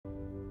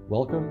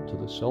Welcome to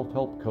the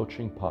Self-Help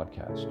Coaching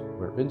Podcast,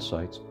 where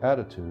insights,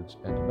 attitudes,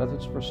 and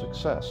methods for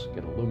success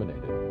get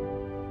illuminated.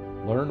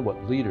 Learn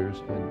what leaders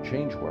and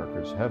change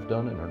workers have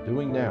done and are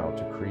doing now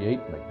to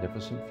create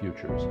magnificent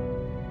futures.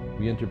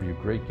 We interview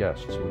great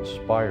guests who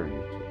inspire you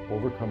to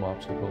overcome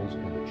obstacles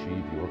and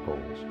achieve your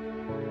goals.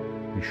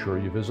 Be sure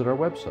you visit our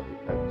website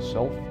at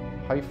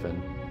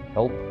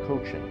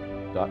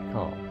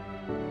self-helpcoaching.com.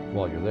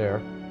 While you're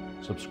there,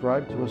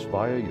 subscribe to us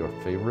via your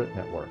favorite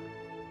network.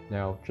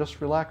 Now,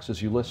 just relax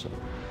as you listen.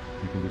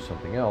 You can do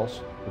something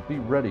else, but be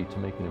ready to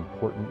make an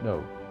important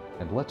note.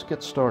 And let's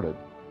get started.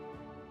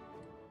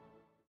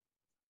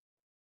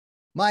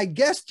 My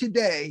guest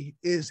today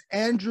is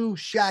Andrew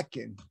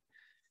Schatkin.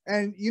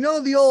 And you know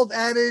the old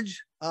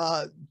adage,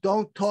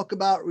 don't talk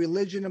about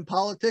religion and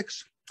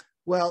politics?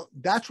 Well,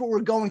 that's what we're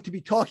going to be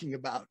talking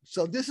about.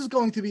 So this is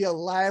going to be a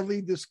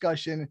lively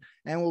discussion,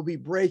 and we'll be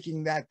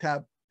breaking that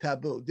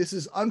taboo. This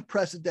is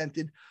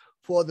unprecedented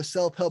for the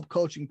Self-Help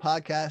Coaching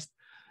Podcast.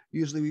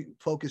 Usually we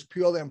focus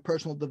purely on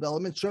personal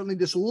development. Certainly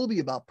this will be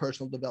about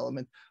personal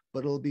development,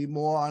 but it'll be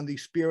more on the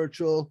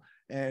spiritual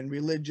and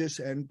religious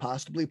and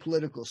possibly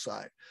political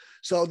side.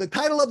 So the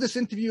title of this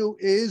interview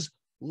is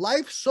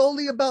Life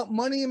Solely About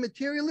Money and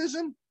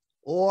Materialism,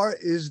 or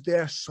is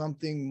there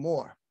something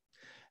more?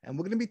 And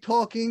we're going to be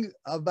talking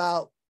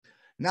about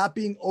not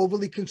being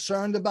overly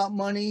concerned about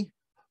money,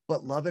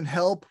 but love and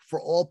help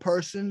for all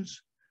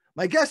persons.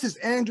 My guest is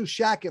Andrew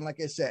Schatkin, like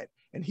I said,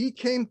 and he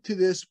came to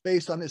this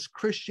based on his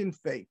Christian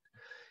faith.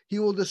 He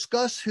will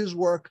discuss his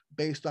work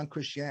based on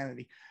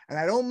Christianity. And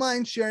I don't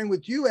mind sharing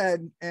with you,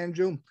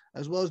 Andrew,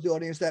 as well as the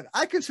audience, that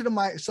I consider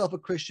myself a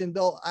Christian,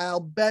 though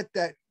I'll bet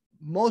that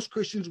most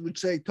Christians would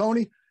say,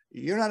 Tony,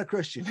 you're not a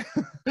Christian.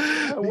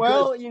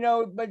 Well,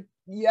 but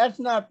that's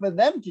not for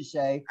them to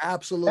say.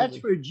 Absolutely. That's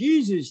for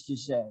Jesus to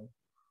say.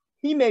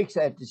 He makes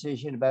that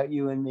decision about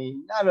you and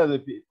me, not other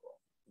people.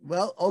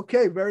 Well,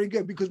 okay, very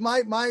good. Because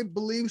my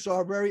beliefs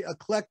are very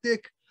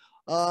eclectic.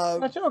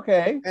 That's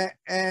okay.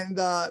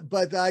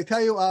 But I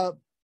tell you, I'll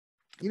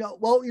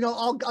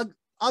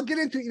get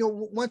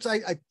into, once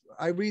I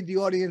read the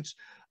audience,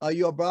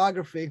 your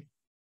biography,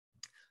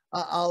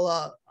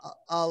 I'll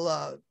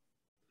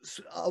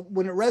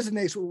when it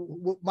resonates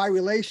with my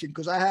relation,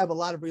 because I have a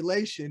lot of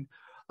relation,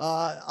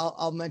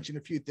 I'll mention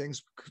a few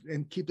things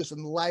and keep this a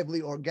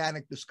lively,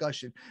 organic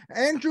discussion.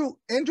 Andrew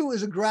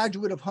is a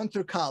graduate of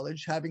Hunter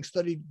College, having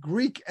studied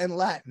Greek and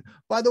Latin.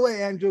 By the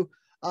way, Andrew,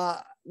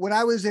 when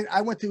I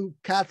went to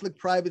Catholic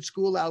private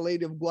school, Our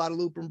Lady of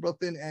Guadalupe in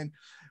Brooklyn, and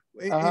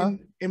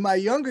in my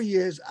younger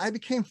years, I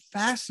became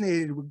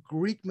fascinated with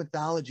Greek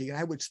mythology, and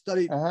I would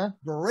study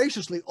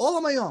voraciously, all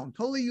on my own,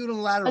 totally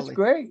unilaterally. That's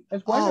great.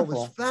 That's wonderful.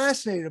 Oh, I was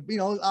fascinated.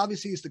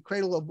 Obviously, it's the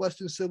cradle of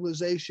Western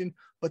civilization,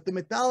 but the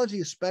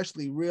mythology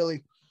especially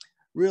really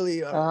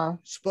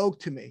spoke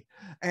to me.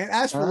 And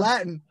as for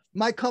Latin,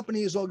 my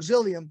company is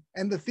Auxilium,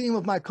 and the theme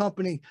of my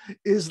company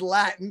is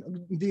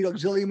Latin. Indeed,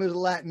 Auxilium is a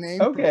Latin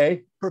name.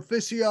 Okay.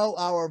 Proficio,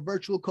 our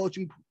virtual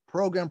coaching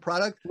program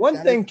product.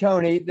 One thing,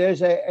 Tony,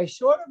 there's a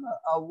sort of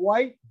a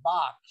white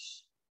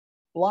box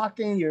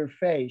blocking your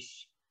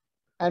face.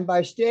 And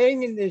by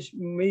staying in this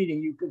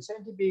meeting, you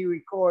consent to be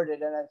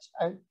recorded.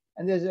 And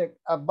there's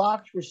a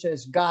box which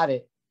says, got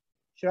it.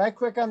 Should I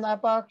click on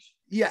that box?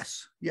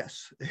 Yes.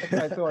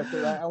 That's what I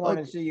thought. I want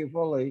to see you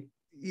fully.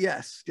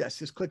 Yes.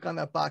 Just click on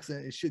that box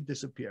and it should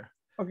disappear.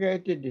 Okay,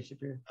 it did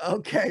disappear.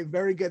 Okay,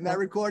 very good. And that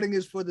recording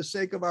is for the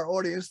sake of our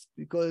audience,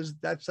 because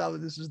that's how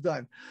this is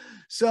done.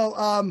 So,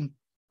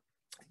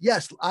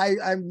 yes,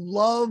 I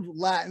love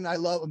Latin. I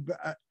love.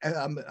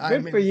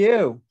 Good for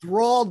you.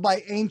 Enthralled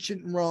by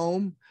ancient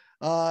Rome,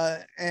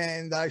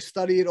 and I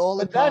study it all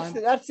the time.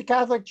 That's the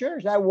Catholic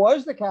Church. That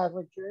was the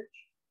Catholic Church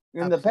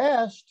in the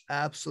past.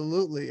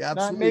 Absolutely.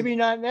 Maybe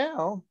not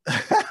now.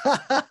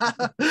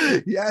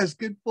 Yes,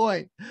 good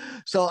point.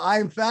 So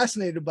I'm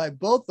fascinated by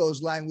both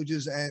those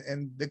languages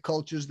and the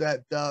cultures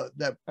that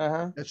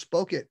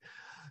spoke it.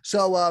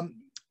 So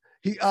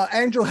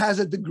Andrew has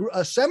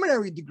a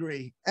seminary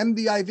degree,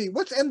 MDiv.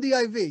 What's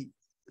MDiv,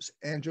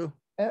 Andrew?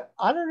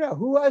 I don't know.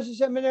 Who has a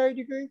seminary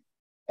degree?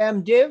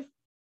 MDiv?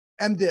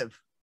 MDiv.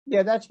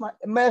 Yeah, that's my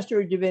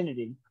Master of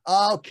Divinity.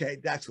 Okay,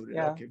 that's what it is.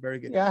 Yeah. Okay, very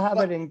good. Yeah, I have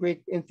it in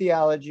Greek, in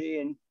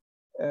theology,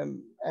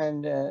 and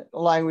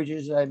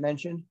languages I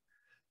mentioned.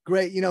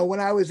 Great. When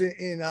I was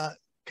in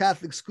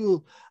Catholic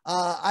school,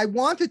 I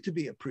wanted to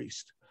be a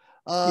priest.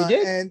 You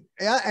did?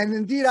 And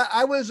indeed,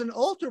 I was an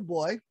altar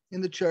boy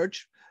in the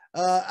church.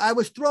 I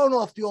was thrown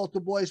off the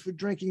altar boys for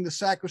drinking the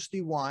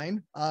sacristy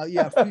wine.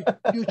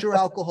 Future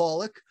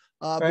alcoholic.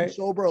 Been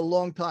sober a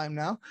long time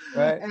now.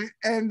 Right.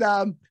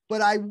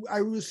 But I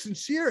was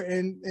sincere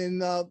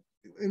in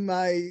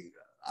my,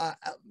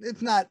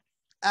 if not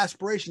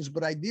aspirations,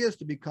 but ideas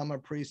to become a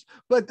priest.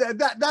 But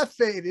that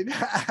faded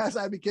as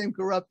I became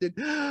corrupted.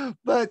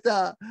 But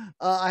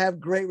I have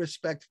great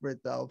respect for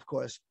it, though, of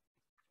course.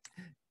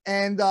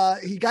 And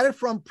he got it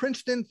from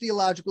Princeton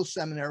Theological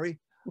Seminary,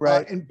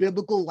 in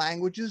biblical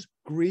languages,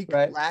 Greek,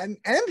 Latin,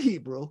 and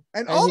Hebrew.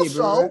 And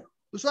also, Hebrew,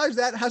 besides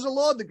that, has a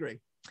law degree.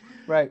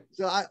 Right.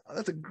 So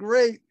that's a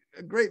great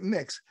great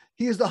mix.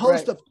 He is the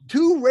host of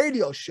 2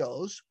 radio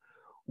shows,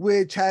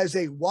 which has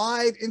a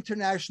wide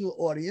international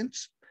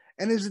audience,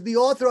 and is the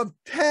author of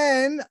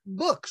 10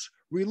 books,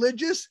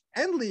 religious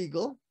and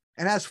legal,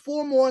 and has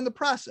 4 more in the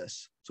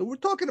process. So we're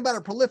talking about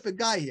a prolific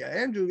guy here.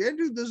 Andrew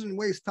doesn't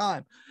waste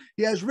time.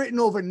 He has written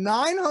over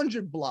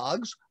 900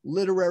 blogs,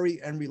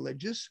 literary and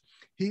religious.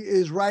 He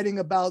is writing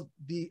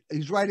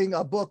he's writing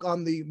a book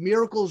on the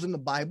miracles in the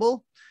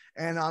Bible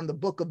and on the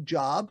book of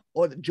Job,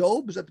 or the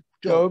Job. Is that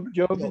Job?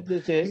 Job.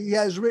 That's it. He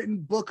has written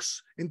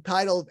books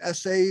entitled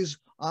Essays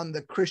on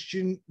the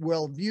Christian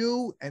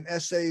Worldview and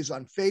Essays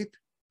on Faith,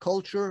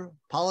 Culture,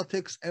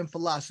 Politics, and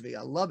Philosophy.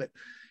 I love it.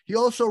 He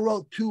also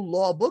wrote 2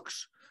 law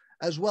books,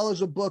 as well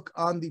as a book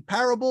on the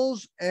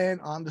parables and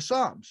on the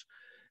Psalms.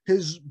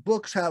 His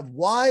books have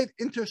wide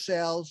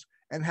intersales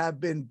and have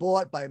been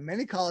bought by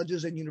many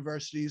colleges and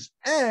universities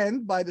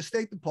and by the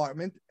State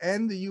Department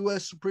and the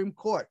U.S. Supreme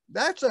Court.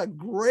 That's a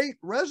great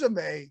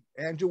resume,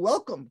 Andrew.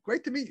 Welcome.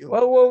 Great to meet you.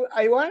 Well,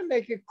 I want to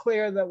make it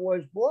clear that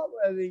was bought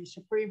by the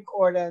Supreme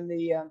Court and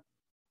the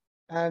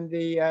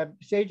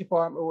State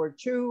Department were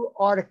 2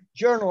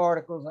 journal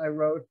articles I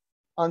wrote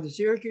on the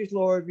Syracuse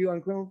Law Review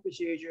on Criminal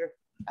Procedure,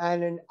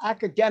 and an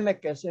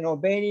Academicus, an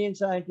Albanian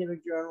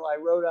scientific journal I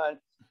wrote on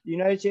the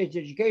United States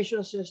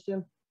educational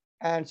system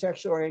and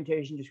sexual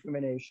orientation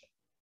discrimination.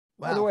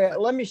 Wow. By the way,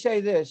 let me say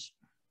this.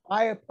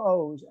 I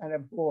oppose and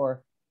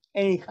abhor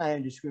any kind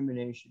of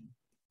discrimination.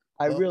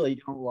 I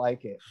really don't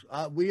like it.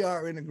 We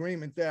are in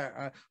agreement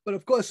there. But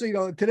of course, you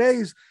know, in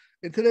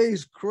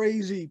today's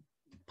crazy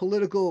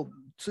political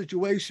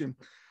situation,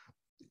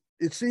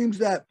 it seems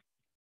that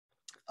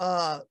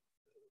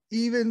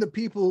even the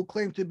people who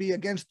claim to be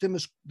against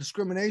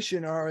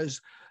discrimination are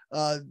as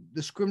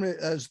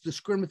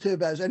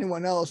discriminative as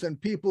anyone else,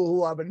 and people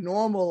who have a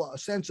normal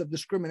sense of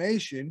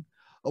discrimination,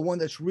 or one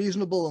that's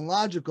reasonable and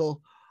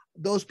logical,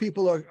 those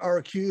people are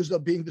accused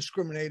of being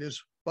discriminators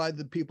by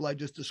the people I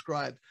just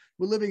described.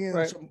 We're living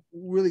in some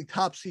really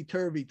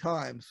topsy-turvy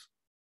times.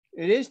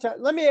 It is.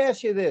 Let me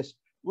ask you this.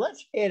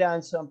 Let's hit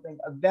on something,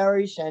 a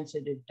very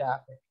sensitive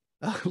topic.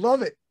 I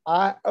love it.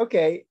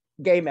 Okay,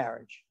 gay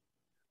marriage.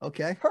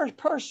 Okay.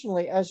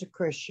 Personally, as a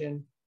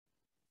Christian,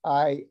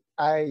 I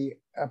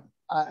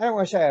don't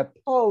want to say I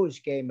oppose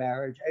gay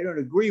marriage. I don't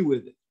agree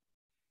with it,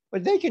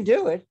 but they can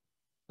do it.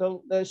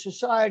 The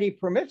society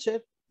permits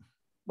it.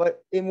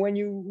 But when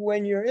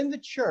you're in the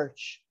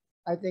church,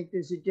 I think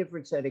there's a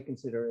different set of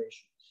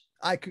considerations.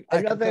 I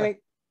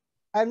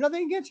have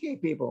nothing against gay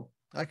people.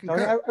 I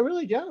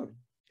really don't.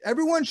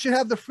 Everyone should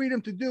have the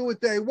freedom to do what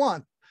they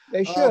want.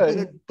 They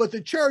should. But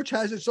the church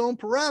has its own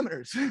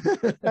parameters.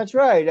 That's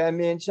right. I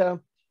mean, so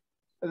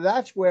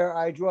that's where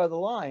I draw the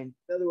line.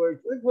 In other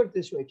words, let's put it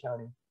this way,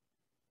 Tony.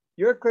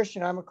 You're a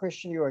Christian. I'm a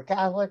Christian. You're a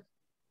Catholic.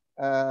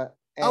 I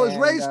was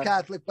raised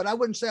Catholic, but I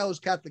wouldn't say I was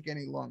Catholic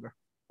any longer.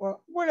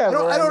 Well,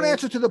 whatever. I don't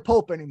answer to the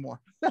Pope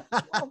anymore.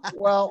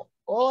 Well,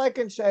 all I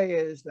can say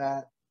is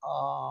that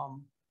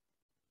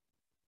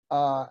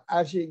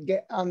as you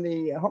get on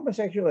the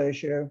homosexual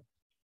issue,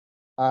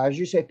 as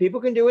you say,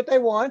 people can do what they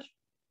want,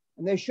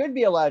 and they should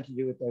be allowed to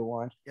do what they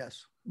want.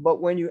 Yes.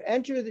 But when you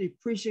enter the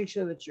precincts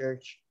of the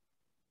church,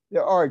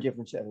 there are a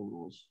different set of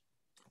rules.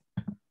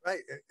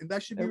 Right, and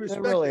that should be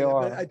respected. Really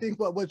are. But I think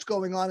what's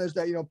going on is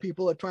that, you know,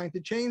 people are trying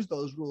to change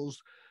those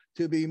rules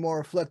to be more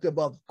reflective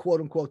of, quote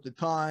unquote, the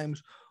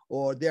times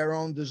or their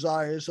own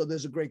desires. So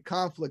there's a great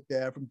conflict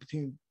there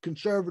between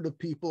conservative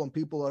people and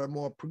people that are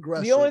more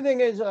progressive. The only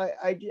thing is,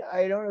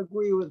 I don't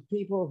agree with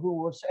people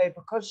who will say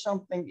because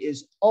something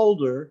is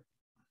older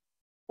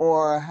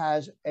or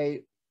has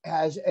a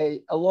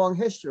long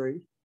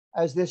history,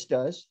 as this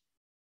does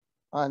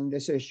on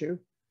this issue,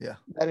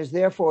 that is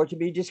therefore to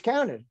be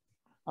discounted.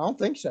 I don't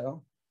think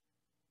so.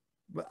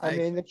 But I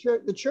mean,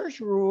 the church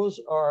rules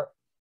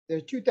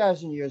they're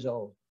 2,000 years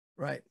old.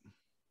 Right.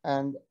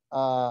 And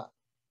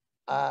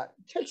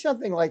take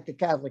something like the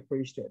Catholic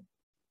priesthood.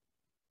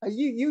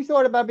 You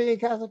thought about being a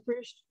Catholic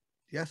priest?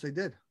 Yes, I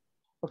did.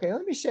 Okay,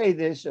 let me say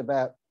this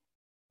about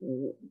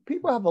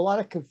people have a lot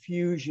of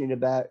confusion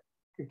about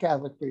the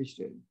Catholic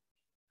priesthood.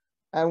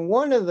 And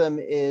one of them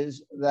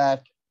is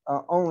that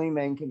only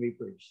men can be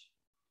priests.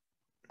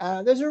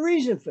 There's a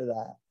reason for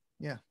that.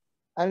 Yeah.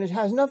 And it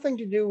has nothing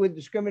to do with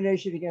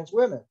discrimination against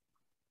women.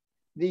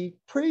 The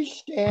priest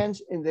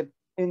stands in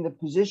the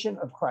position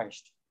of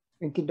Christ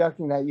in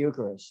conducting that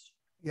Eucharist.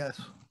 Yes.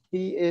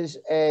 He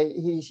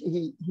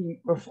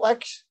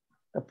reflects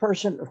the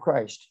person of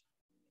Christ.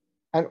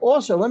 And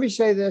also, let me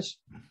say this,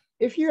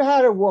 if you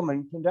had a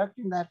woman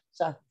conducting that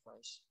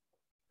sacrifice,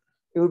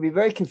 it would be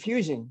very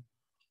confusing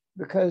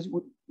because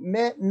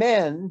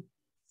men,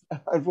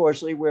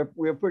 unfortunately,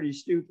 we're pretty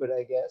stupid,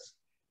 I guess,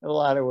 in a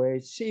lot of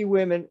ways, see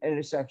women in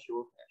a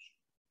sexual fashion.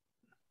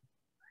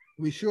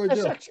 We sure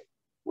do.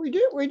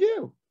 We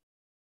do.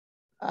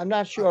 I'm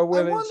not sure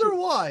women. I wonder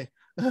why.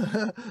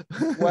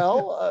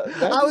 Well,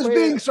 I was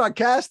being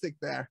sarcastic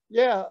there.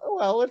 Yeah,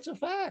 well, it's a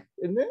fact,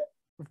 isn't it?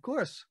 Of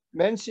course.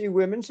 Men see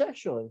women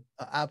sexually.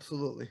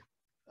 Absolutely.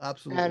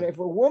 Absolutely. And if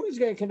a woman's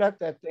going to conduct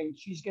that thing,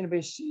 she's going to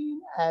be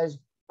seen as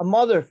a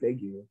mother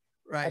figure.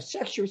 Right.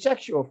 a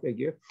sexual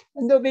figure,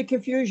 and there'll be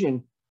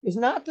confusion. It's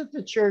not that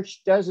the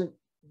church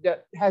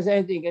has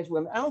anything against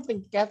women. I don't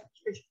think the Catholic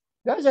Church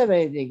does have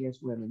anything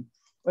against women.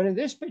 But in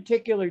this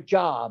particular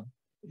job,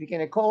 if you're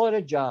going to call it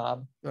a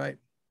job, Right,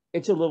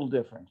 it's a little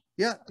different.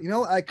 yeah,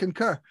 I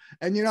concur.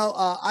 And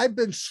I've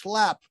been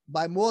slapped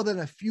by more than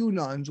a few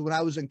nuns when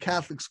I was in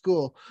Catholic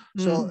school.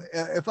 So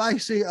if I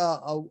see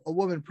a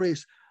woman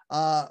priest,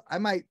 I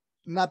might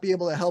not be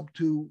able to help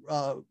to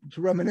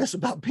reminisce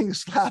about being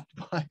slapped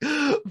by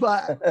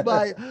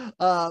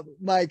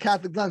my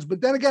Catholic nuns.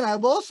 But then again,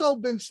 I've also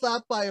been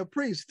slapped by a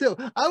priest too.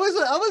 I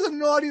was a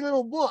naughty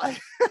little boy.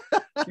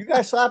 You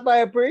got slapped by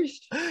a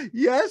priest?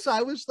 Yes,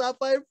 I was slapped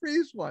by a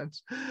priest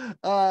once.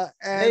 And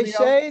they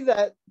say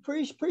that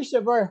priests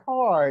are very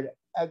hard.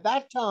 At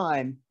that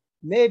time,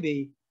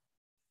 maybe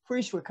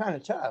priests were kind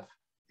of tough.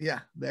 Yeah,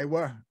 they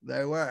were.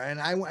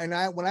 And when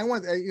I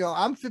went,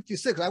 I'm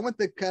 56. I went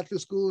to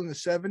Catholic school in the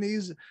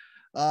 70s.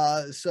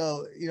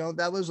 So,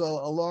 that was a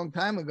long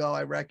time ago,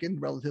 I reckon,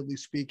 relatively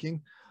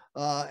speaking.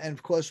 And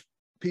of course,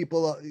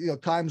 people,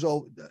 times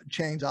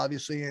change,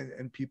 obviously,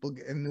 and people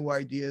and new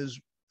ideas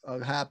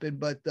happen,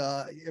 but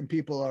and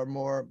people are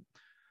more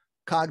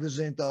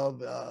cognizant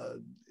of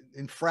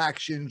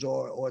infractions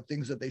or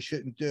things that they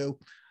shouldn't do.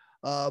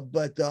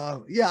 But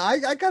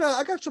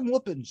I got some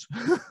whoopings.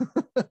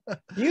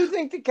 Do you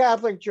think the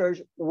Catholic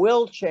Church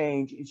will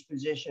change its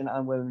position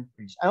on women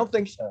priests? I don't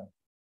think so.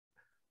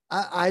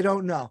 I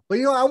don't know. But,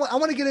 I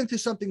want to get into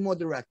something more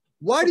direct.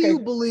 Why do you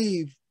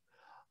believe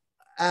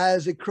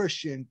as a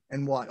Christian,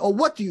 and why? Or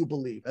what do you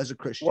believe as a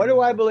Christian? What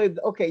do I believe?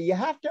 Okay, you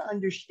have to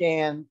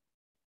understand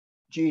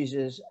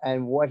Jesus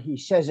and what he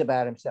says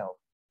about himself.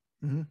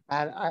 Mm-hmm.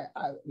 And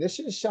this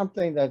is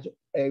something that's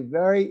a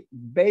very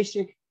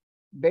basic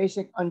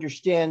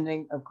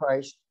understanding of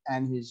Christ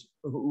and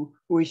who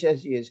he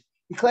says he is.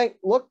 He claimed,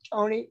 look,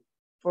 Tony,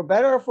 for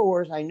better or for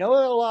worse, I know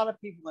that a lot of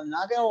people are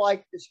not going to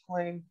like this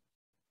claim.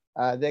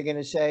 They're going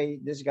to say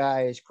this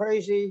guy is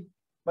crazy,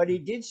 but he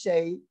did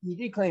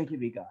claim to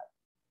be God.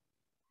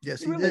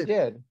 Yes, he really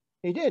did.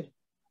 He did.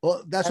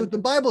 Well, that's what the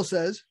Bible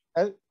says.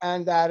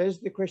 And that is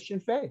the Christian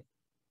faith.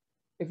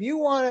 If you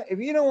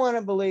don't want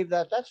to believe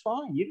that, that's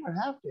fine. You don't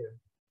have to.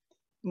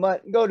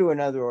 But go to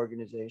another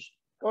organization.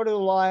 Go to the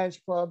Lions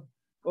Club.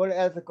 Go to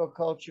Ethical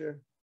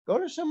Culture. Go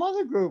to some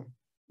other group.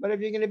 But if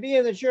you're going to be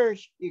in the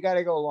church, you got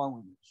to go along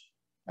with this.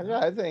 That's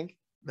what I think.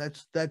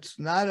 That's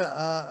not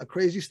a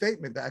crazy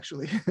statement,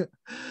 actually.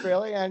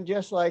 Really, and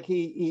just like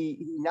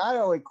he not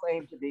only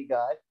claimed to be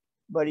God,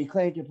 but he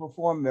claimed to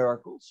perform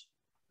miracles,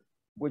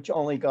 which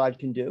only God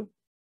can do.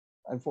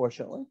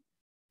 Unfortunately,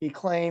 he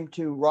claimed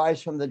to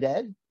rise from the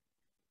dead,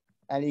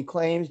 and he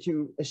claims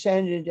to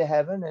ascend into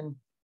heaven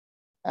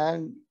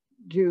and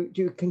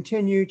to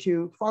continue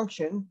to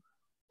function,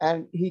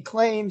 and he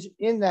claims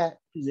in that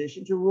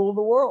position to rule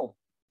the world.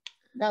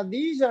 Now,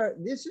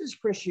 this is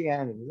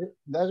Christianity.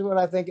 That's what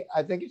I think.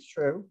 I think it's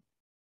true.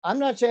 I'm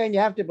not saying you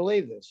have to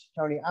believe this,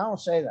 Tony. I don't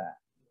say that.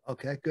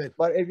 Okay, good.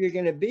 But if you're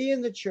going to be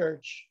in the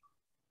church,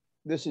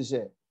 this is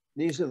it.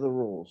 These are the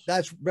rules.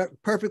 That's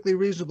perfectly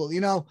reasonable.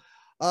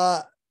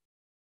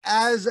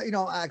 As I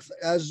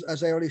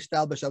already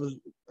established,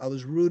 I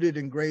was rooted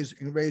and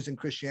raised in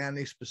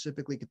Christianity,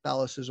 specifically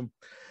Catholicism.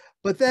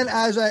 But then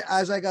as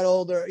I got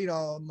older,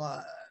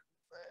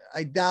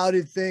 I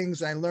doubted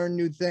things. I learned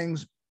new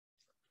things.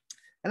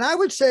 And I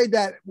would say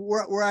that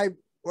where I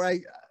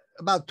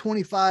about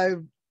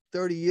 25,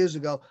 30 years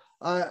ago,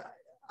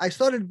 I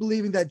started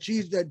believing that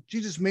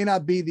Jesus may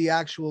not be the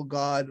actual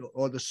God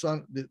or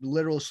the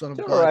literal Son of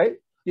God. All right.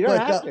 You don't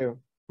have to.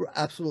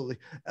 Absolutely.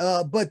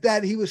 But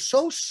that he was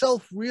so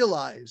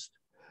self-realized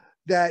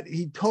that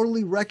he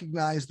totally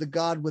recognized the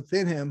God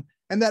within him,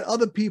 and that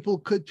other people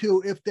could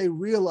too if they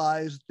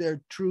realized their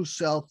true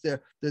self,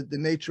 the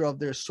nature of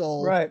their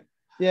soul. Right.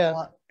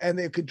 Yeah. And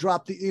they could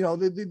drop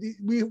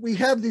we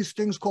have these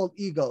things called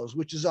egos,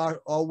 which is our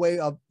way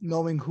of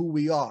knowing who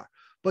we are.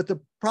 But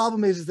the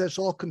problem is that's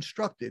all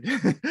constructed.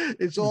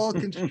 It's all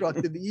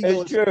constructed. The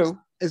ego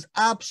is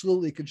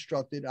absolutely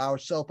constructed, our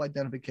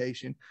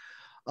self-identification.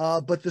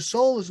 But the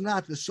soul is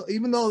not. The soul,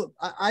 even though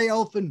I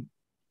often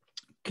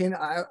can,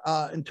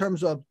 in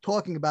terms of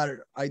talking about it,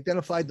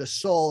 identify the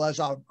soul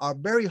as our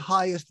very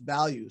highest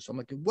values. I'm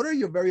like, what are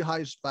your very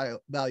highest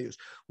values?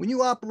 When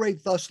you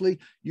operate thusly,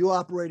 you're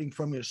operating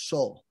from your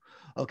soul.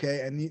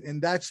 Okay, and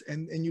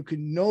you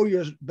can know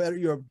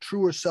your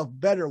truer self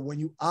better when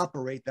you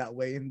operate that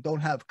way and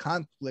don't have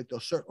conflict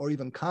or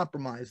even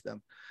compromise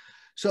them.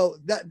 So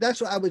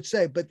that's what I would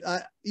say. But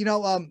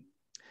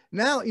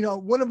now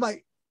one of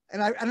my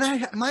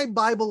my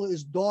Bible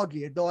is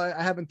dog-eared, though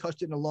I haven't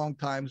touched it in a long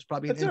time. It's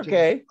probably an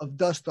inch of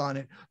dust on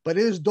it, but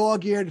it is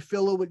dog-eared,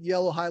 filled with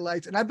yellow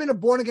highlights. And I've been a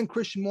born-again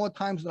Christian more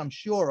times than I'm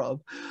sure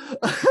of.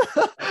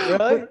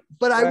 Really?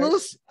 But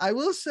right. I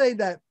will say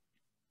that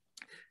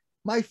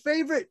my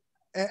favorite,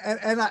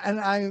 and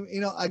I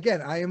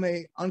again, I am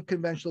a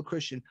unconventional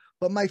Christian,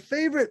 but my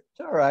favorite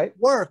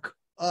work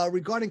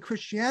regarding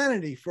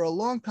Christianity for a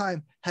long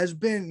time has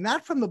been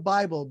not from the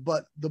Bible,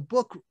 but the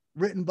book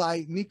written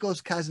by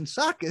Nikos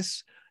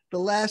Kazantzakis, The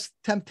Last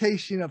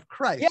Temptation of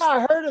Christ. Yeah,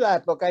 I heard of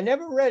that book. I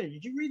never read it.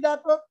 Did you read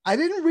that book? I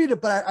didn't read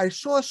it, but I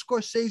saw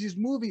Scorsese's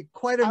movie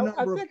quite a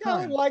number of times.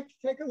 I would like to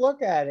take a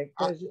look at it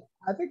because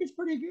I think it's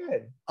pretty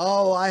good.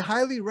 Oh, I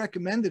highly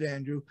recommend it,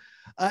 Andrew.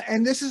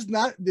 And this is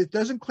not, it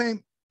doesn't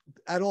claim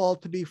at all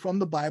to be from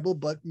the Bible,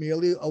 but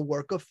merely a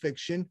work of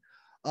fiction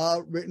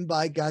written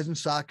by Andrew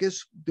Schatkin,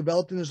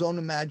 developed in his own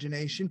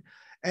imagination.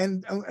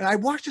 And I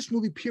watched this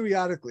movie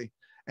periodically,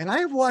 and I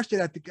have watched it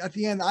at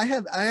the end. I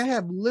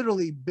have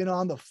literally been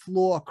on the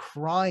floor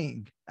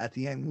crying at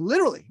the end,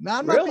 literally. Now,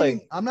 I'm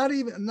not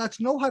even, that's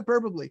no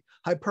hyperbole.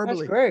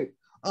 That's great.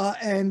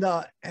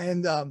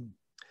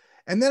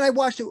 And then I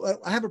watched it.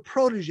 I have a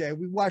protege.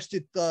 We watched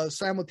it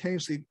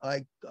simultaneously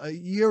like a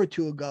year or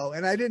two ago,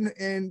 and I didn't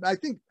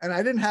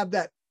have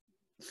that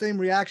same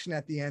reaction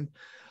at the end.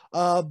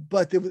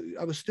 But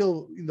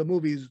the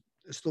movie is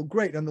still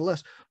great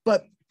nonetheless.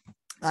 But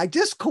I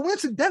just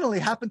coincidentally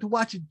happened to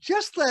watch it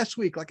just last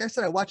week. Like I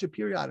said, I watch it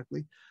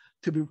periodically.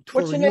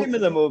 What's the name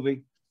of the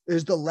movie?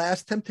 Is The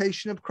Last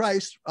Temptation of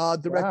Christ,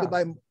 directed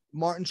by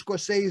Martin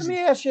Scorsese. Let me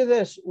ask you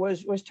this: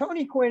 Was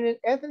Anthony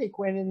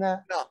Quinn in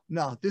that?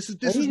 No. This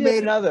is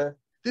made another.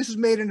 This is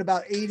made in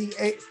about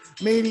 88,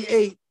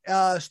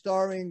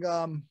 starring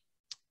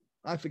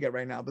I forget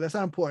right now, but that's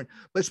not important.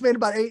 But it's made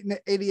about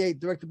 88,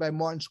 directed by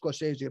Martin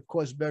Scorsese. Of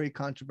course, very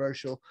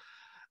controversial.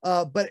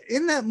 But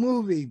in that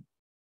movie,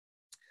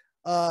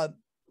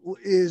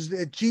 is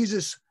that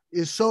Jesus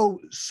is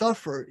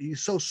he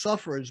so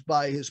suffers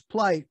by his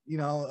plight,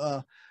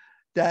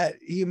 that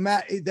he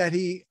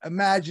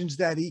imagines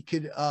that he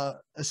could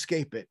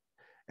escape it,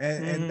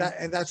 and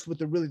that's what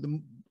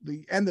the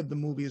end of the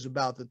movie is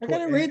about. I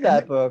gotta read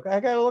that book. I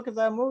gotta look at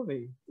that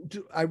movie.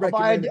 I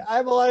recommend it. I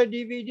have a lot of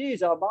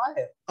DVDs. I'll buy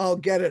it. I'll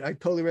get it. I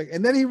totally recommend.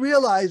 And then he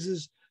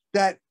realizes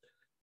that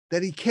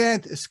he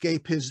can't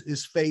escape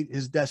his fate,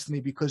 his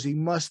destiny, because he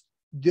must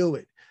do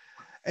it.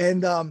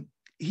 And and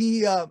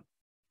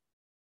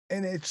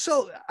it's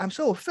I'm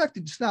so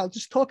affected just now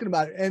just talking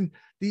about it. And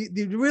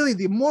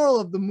the moral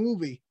of the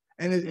movie,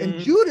 and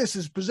Judas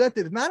is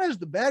presented not as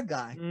the bad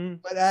guy,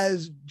 but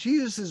as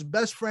Jesus's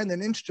best friend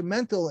and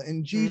instrumental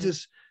in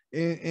Jesus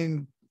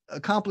in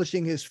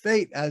accomplishing his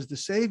fate as the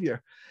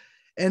savior.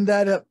 And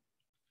that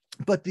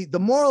but the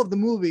moral of the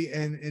movie,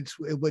 and it's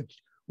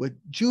what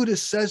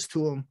Judas says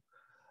to him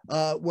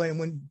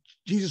when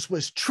Jesus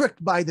was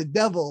tricked by the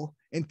devil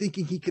and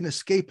thinking he can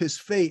escape his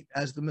fate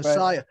as the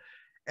Messiah. Right.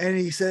 And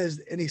he said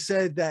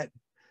that,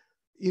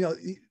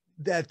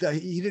 that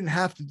he didn't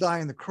have to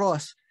die on the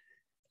cross.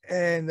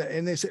 And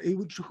they said,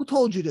 who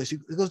told you this? He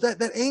goes,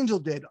 that angel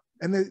did.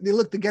 And they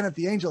looked again at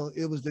the angel.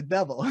 It was the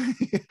devil.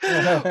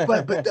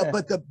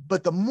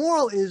 but the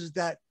moral is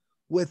that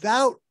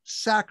without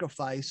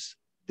sacrifice,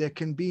 there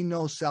can be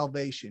no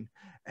salvation.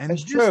 And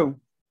it's true.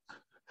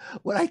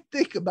 When I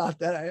think about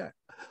that,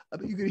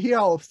 you can hear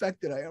how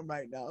affected I am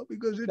right now,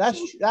 because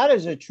that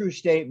is a true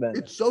statement.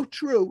 It's so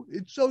true.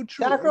 It's so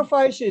true.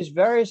 Sacrifice is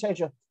very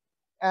essential.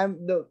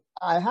 And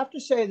I have to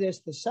say this,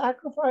 the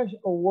sacrifice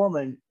a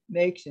woman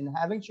makes in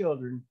having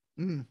children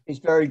is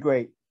very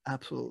great.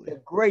 Absolutely. A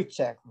great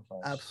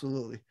sacrifice.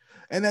 Absolutely.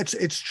 And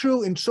it's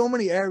true in so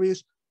many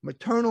areas: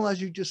 maternal,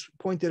 as you just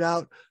pointed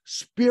out,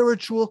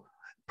 spiritual,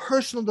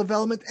 personal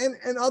development,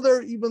 and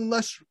other even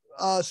less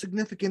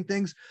significant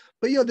things.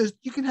 But you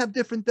can have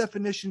different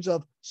definitions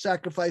of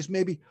sacrifice,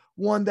 maybe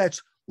one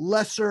that's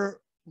less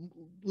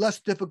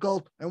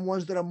difficult and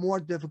ones that are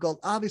more difficult.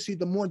 Obviously,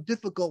 the more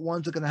difficult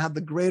ones are going to have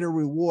the greater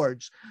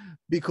rewards,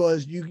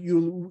 because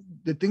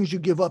the things you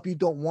give up, you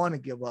don't want to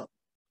give up.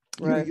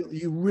 Right.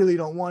 You really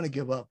don't want to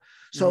give up.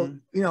 So,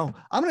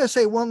 I'm going to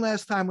say one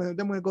last time,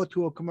 then we're going to go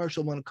to a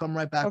commercial. I'm going to come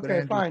right back.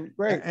 Okay, fine.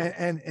 Great.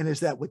 And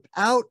is that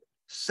without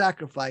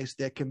sacrifice,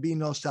 there can be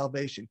no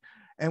salvation.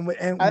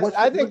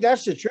 I think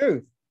that's the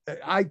truth.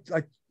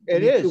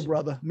 It is, too,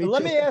 brother.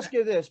 Let me ask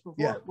you this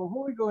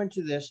before we go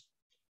into this.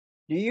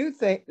 Do you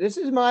think, this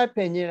is my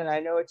opinion, and I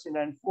know it's an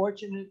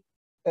unfortunate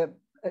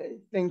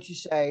thing to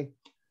say,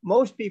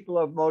 most people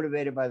are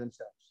motivated by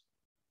themselves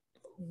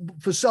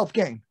for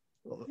self-gain?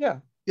 Yeah,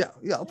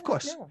 of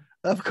course.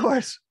 But I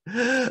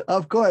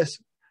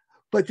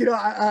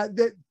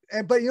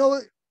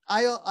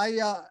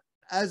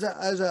as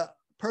a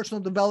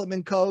personal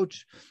development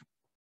coach,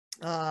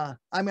 I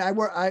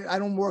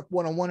don't work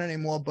one-on-one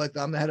anymore, but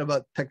I'm the head of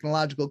a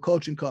technological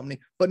coaching company.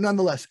 But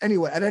nonetheless,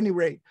 anyway, at any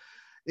rate,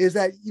 is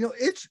that you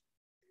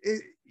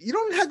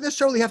don't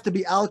necessarily have to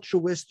be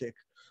altruistic,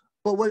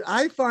 but what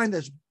I find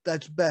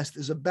that's best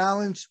is a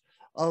balance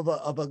of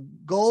a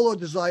goal or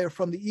desire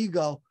from the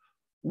ego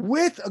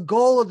with a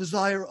goal or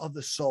desire of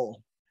the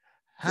soul.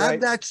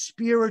 Have that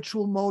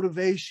spiritual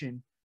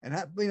motivation, and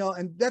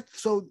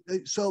so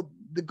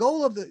the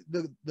goal of the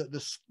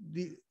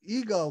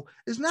ego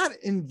is not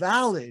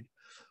invalid,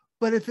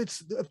 but if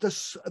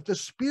the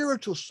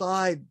spiritual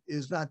side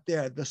is not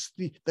there,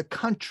 the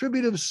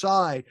contributive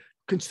side,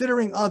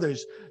 considering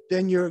others,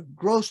 then you're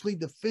grossly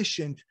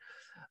deficient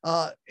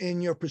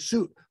in your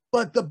pursuit.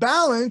 But the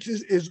balance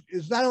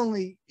is not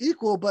only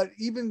equal, but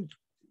even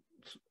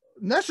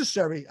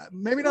necessary.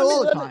 Maybe not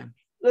all the time.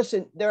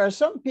 listen, there are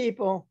some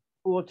people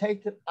who will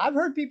take I've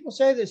heard people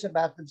say this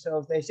about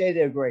themselves. They say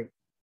they're great.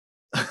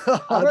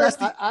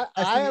 I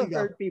have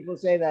heard people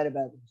say that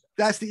about themselves.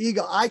 That's the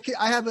ego. I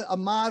have a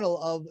model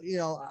of,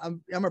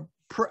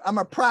 I'm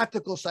a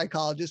practical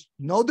psychologist,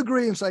 no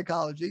degree in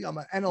psychology. I'm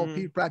an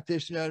NLP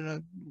practitioner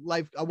and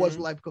I was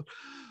a life coach.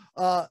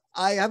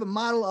 I have a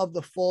model of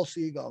the false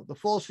ego. The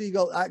false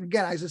ego,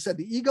 again, as I said,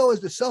 the ego is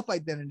the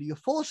self-identity. Your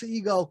false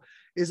ego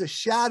is a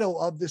shadow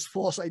of this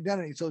false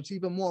identity. So it's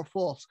even more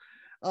false.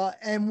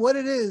 And what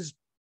it is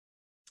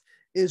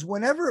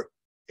whenever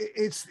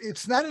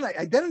it's not an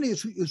identity,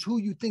 is who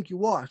you think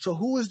you are. So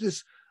who is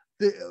this?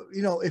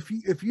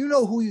 If you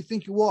know who you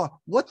think you are,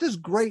 what does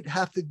great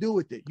have to do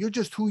with it? You're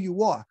just who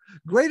you are.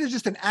 Great is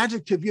just an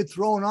adjective you're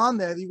throwing on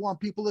there that you want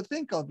people to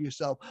think of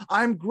yourself.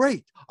 I'm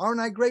great. Aren't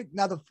I great?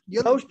 Now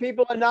most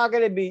people are not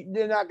going to be.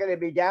 They're not going to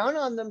be down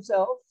on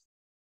themselves.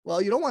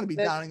 Well, you don't want to be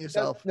down on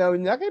yourself. No,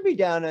 you're not going to be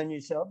down on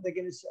yourself. They're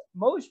going to.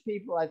 Most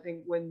people, I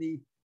think, when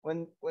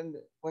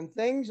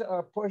things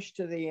are pushed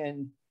to the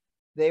end,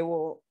 they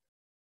will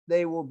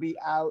be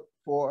out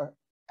for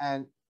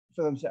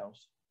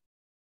themselves.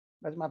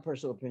 That's my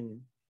personal opinion.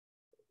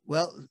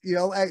 Well,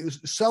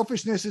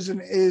 selfishness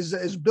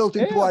is built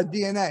into our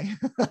DNA.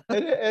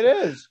 it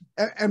is.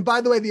 And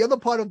by the way, the other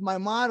part of my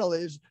model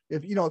is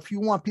if you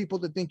want people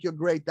to think you're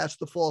great, that's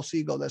the false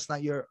ego. That's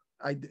not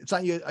it's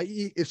not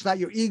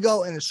your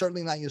ego, and it's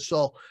certainly not your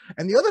soul.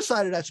 And the other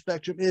side of that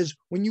spectrum is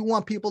when you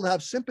want people to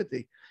have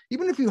sympathy,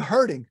 even if you're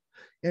hurting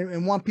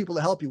and want people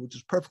to help you, which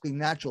is perfectly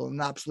natural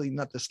and absolutely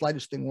not the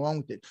slightest thing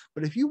wrong with it.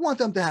 But if you want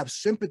them to have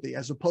sympathy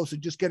as opposed to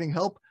just getting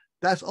help,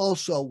 that's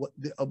also what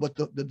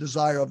the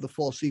desire of the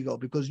false ego,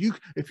 because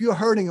if you're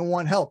hurting and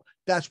want help,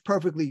 that's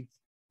perfectly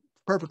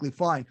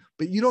fine.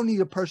 But you don't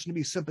need a person to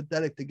be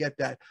sympathetic to get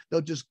that.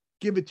 They'll just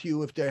give it to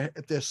you if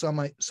they're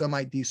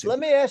semi decent. Let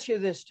me ask you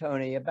this,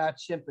 Tony, about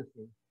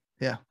sympathy.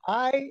 Yeah.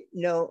 I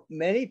know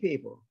many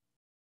people,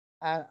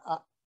 and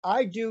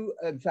I do,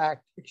 in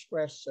fact,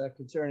 express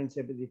concern and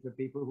sympathy for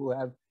people who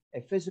have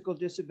a physical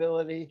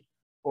disability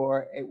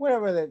or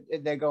whatever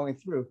they're going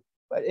through.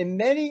 But in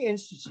many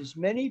instances,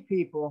 many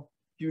people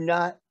do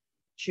not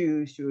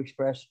choose to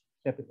express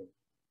sympathy.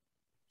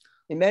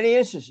 In many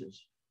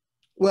instances.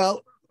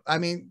 Well, I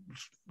mean,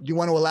 do you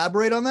want to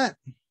elaborate on that?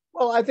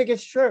 Well, I think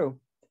it's true.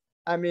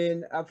 I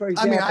mean, for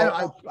example,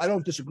 I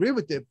don't disagree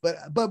with it, but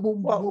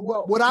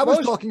what I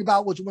was talking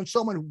about was when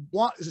someone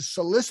is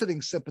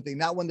soliciting sympathy,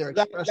 not when they're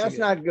expressing that's it.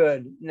 Not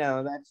good.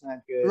 No, that's not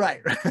good. Right.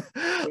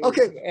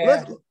 Okay.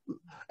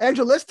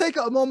 Andrew, let's take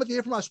a moment to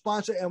hear from our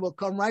sponsor, and we'll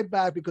come right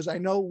back because I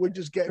know we're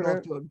just getting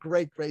off to a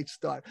great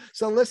start.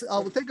 So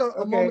we'll take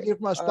a moment to hear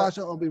from our sponsor,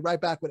 and we'll be right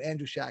back with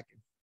Andrew Schatkin.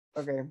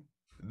 Okay.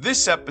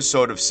 This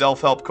episode of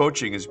Self-Help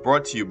Coaching is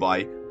brought to you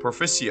by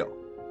Proficio.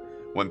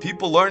 When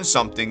people learn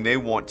something, they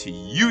want to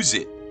use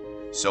it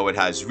so it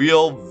has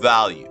real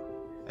value.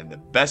 And the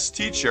best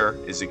teacher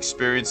is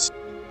experience.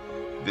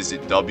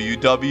 Visit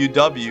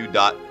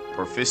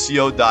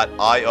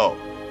www.proficio.io.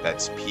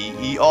 That's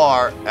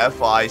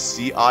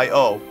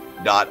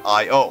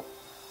PERFICIO.io,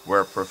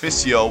 where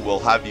Proficio will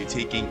have you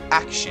taking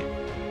action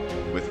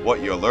with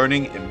what you're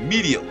learning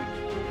immediately.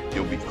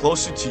 You'll be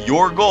closer to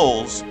your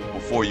goals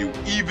before you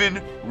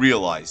even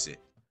realize it.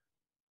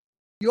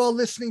 You're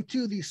listening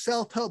to the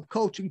Self-Help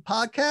Coaching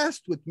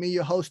Podcast with me,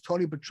 your host,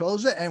 Tony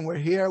Petroza, and we're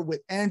here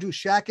with Andrew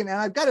Schatkin. And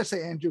I've got to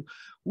say, Andrew,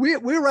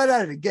 we're right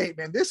out of the gate,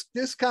 man.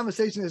 This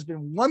conversation has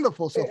been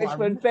wonderful so far. It's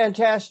been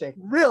fantastic.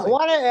 Really?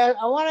 I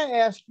want to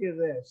ask you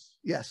this.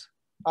 Yes.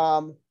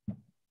 Do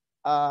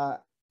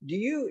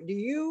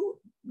you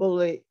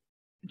believe?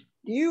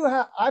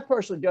 I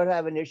personally don't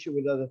have an issue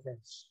with other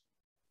things.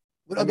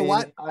 With other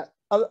what?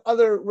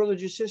 Other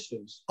religious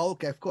systems. Oh,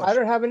 okay, of course. I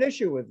don't have an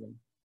issue with them.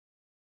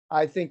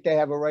 I think they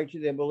have a right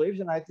to their beliefs,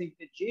 and I think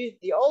that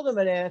the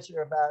ultimate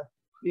answer about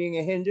being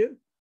a Hindu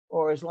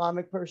or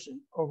Islamic person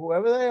or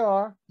whoever they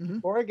are,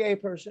 or a gay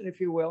person,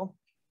 if you will,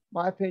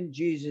 my opinion,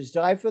 Jesus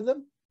died for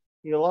them.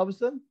 He loves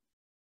them,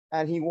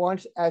 and he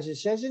wants, as it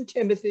says in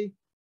Timothy,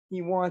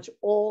 he wants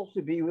all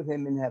to be with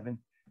him in heaven.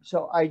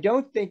 So I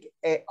don't think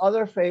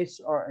other faiths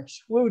are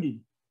excluded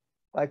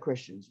by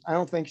Christians. I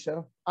don't think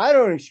so. I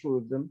don't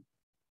exclude them.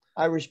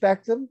 I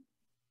respect them.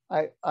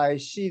 I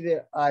see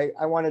that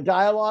I want to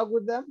dialogue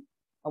with them.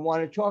 I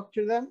want to talk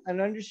to them and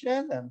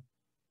understand them.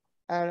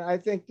 And I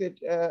think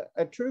that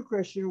a true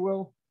Christian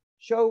will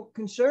show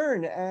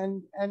concern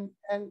and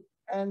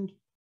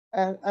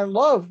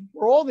love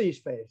for all these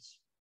faiths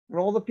and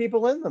all the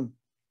people in them.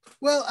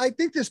 Well, I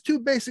think there's two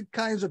basic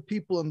kinds of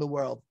people in the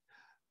world: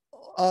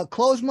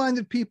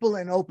 closed-minded people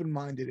and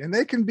open-minded, and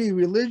they can be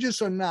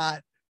religious or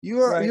not.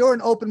 You're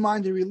an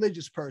open-minded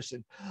religios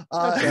person.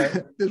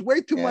 There's way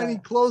too many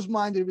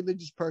closed-minded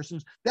religious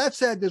persons. That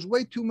said, there's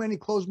way too many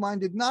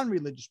closed-minded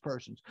non-religious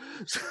persons.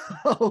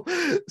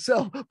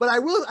 But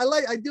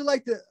I do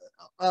like to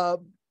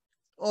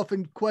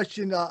often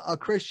question a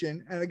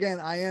Christian, and again,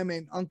 I am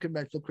an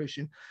unconventional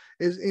Christian,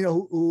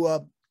 who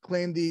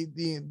claim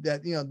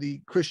that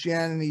the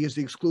Christianity is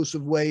the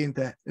exclusive way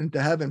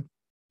into heaven.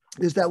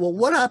 is that, well,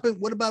 what happened?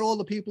 What about all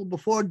the people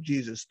before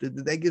Jesus?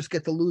 Did they just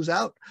get to lose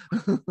out?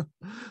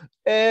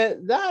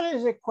 That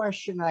is a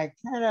question I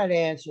cannot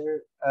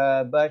answer,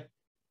 but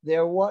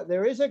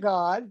there is a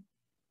God,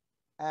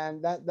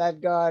 and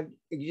that God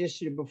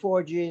existed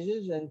before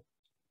Jesus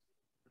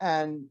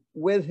and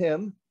with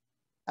him,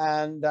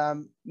 and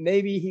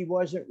maybe he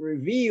wasn't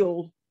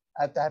revealed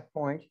at that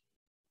point,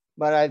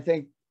 but I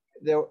think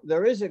there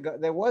was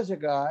a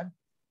God,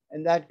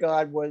 and that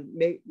God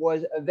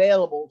was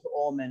available to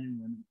all men and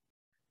women.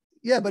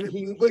 Yeah, but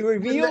he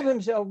revealed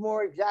himself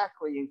more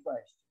exactly in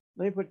Christ.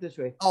 Let me put it this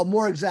way. Oh,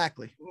 more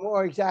exactly.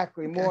 More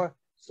exactly, okay. More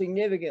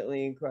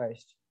significantly in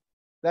Christ.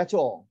 That's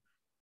all.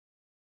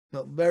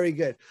 No, very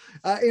good.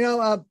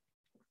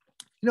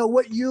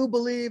 What you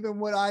believe and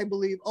what I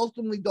believe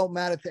ultimately don't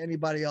matter to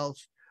anybody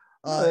else.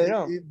 No, they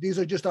don't. These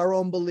are just our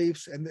own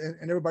beliefs, and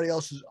everybody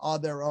else's are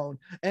their own.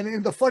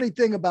 And the funny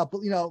thing about,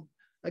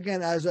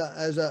 again, as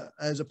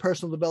a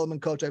personal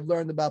development coach, I've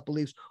learned about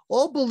beliefs.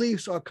 All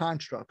beliefs are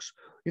constructs.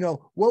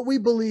 What we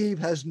believe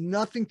has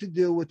nothing to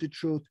do with the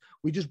truth.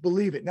 We just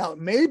believe it. Now, it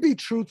may be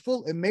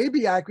truthful, it may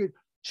be accurate.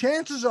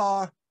 Chances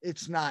are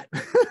it's not.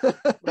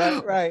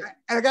 Right.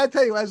 And I got to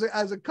tell you, as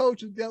a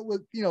coach who dealt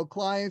with,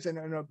 clients, and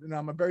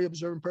I'm a very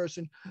observant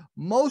person,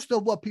 most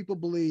of what people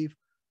believe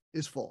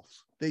is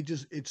false.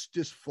 It's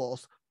just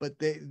false. But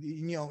they're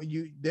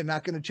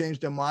not going to change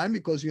their mind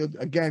because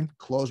again,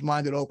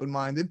 closed-minded,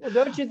 open-minded. Well,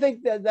 don't you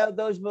think that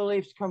those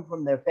beliefs come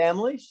from their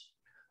families?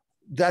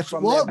 That's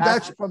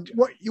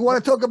what you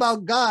want to talk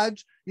about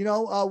gods.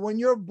 When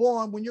you're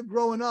born, when you're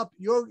growing up,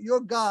 your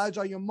gods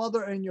are your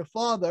mother and your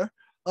father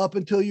up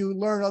until you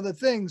learn other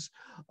things.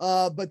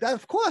 But that,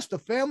 of course, the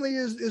family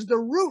is the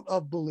root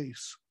of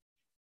beliefs.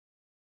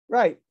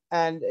 Right.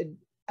 And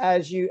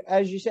as you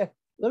said,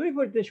 let me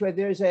put it this way: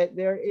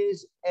 there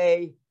is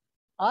a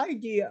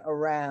idea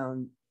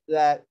around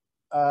that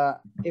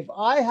if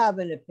I have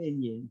an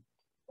opinion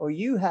or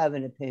you have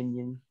an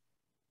opinion,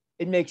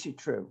 it makes it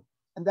true.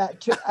 And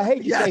that too, I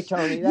hate to say,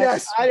 Tony,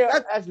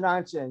 that's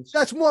nonsense.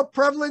 That's more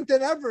prevalent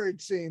than ever,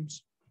 it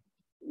seems.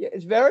 Yeah,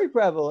 it's very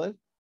prevalent.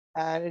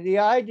 And the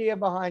idea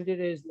behind it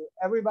is that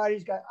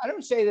everybody's got, I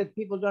don't say that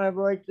people don't have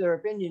a right to their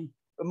opinion,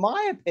 but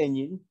my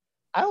opinion,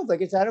 I don't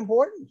think it's that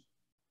important.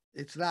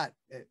 It's not.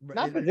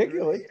 Not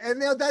particularly.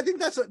 And I think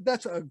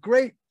that's a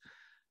great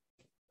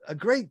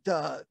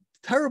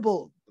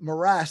terrible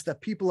morass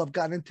that people have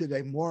gotten into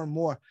today more and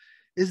more,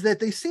 is that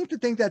they seem to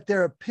think that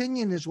their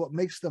opinion is what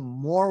makes them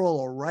moral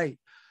or right.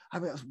 I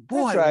mean,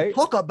 boy, right.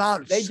 Talk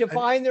about... They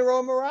define their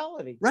own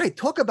morality. Right.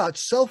 Talk about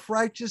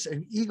self-righteous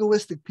and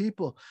egoistic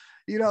people.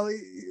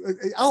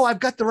 I've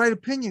got the right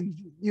opinion.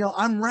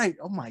 I'm right.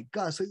 Oh my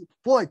gosh.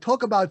 Boy,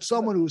 talk about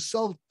someone who's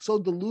so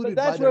deluded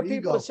by their ego. That's what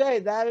people say.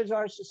 That is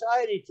our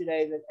society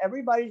today, that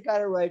everybody's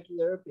got a right to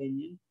their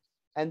opinion,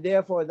 and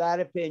therefore that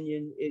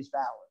opinion is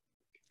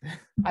valid.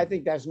 I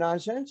think that's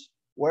nonsense.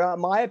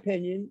 My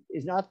opinion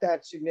is not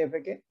that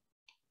significant.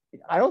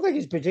 I don't think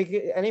it's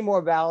particularly any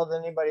more valid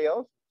than anybody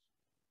else.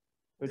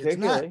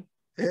 Particularly.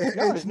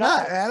 It's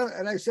not.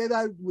 And I say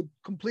that with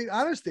complete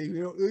honesty.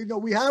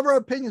 We have our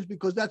opinions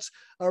because that's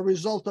a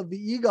result of the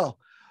ego.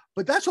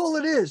 But that's all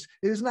it is.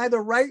 It is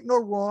neither right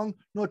nor wrong,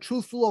 nor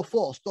truthful or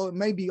false. Though it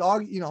may be,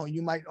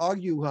 you might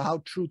argue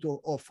how truth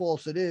or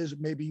false it is,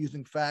 maybe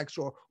using facts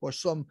or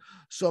some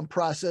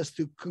process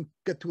to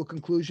get to a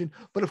conclusion.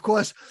 But of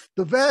course,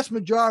 the vast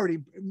majority,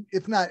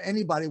 if not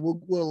anybody,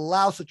 will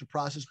allow such a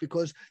process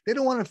because they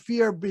don't want to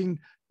fear being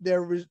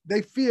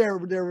they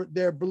fear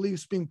their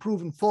beliefs being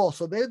proven false.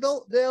 So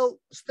they'll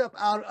step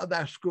out of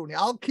that scrutiny.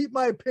 I'll keep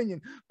my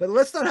opinion, but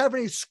let's not have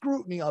any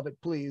scrutiny of it,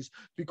 please,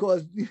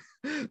 because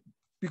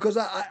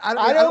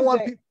I don't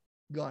want people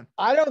gone.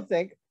 I don't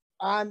think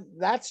I'm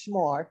that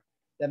smart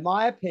that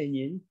my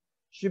opinion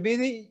should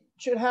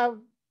have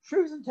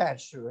truth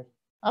attached to it.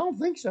 I don't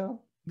think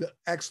so.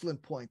 Excellent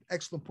point.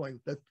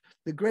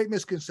 The great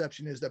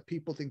misconception is that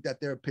people think that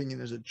their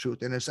opinion is the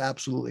truth, and it's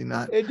absolutely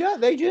not.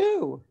 They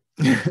do.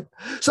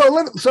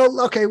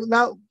 Okay,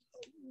 now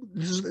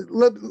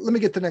let me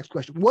get to the next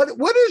question.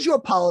 What is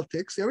your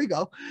politics? There we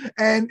go.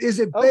 And is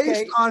it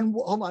based on,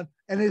 hold on,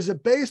 and is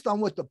it based on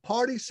what the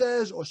party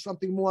says or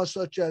something more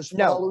such as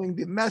following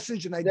the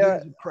message and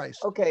ideas of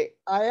Christ? Okay,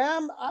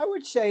 I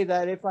would say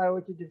that if I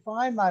were to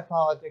define my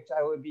politics,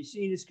 I would be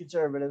seen as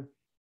conservative,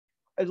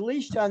 at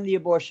least on the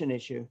abortion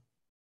issue.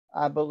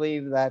 I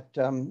believe that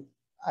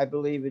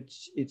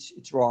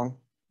it's wrong,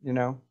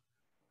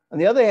 On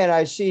the other hand,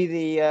 I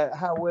see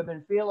how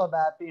women feel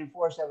about being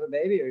forced to have a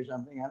baby or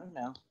something. I don't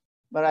know,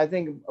 but I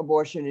think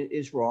abortion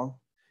is wrong.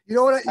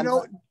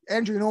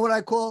 Andrew, you know what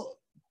I call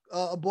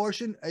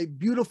abortion? A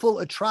beautiful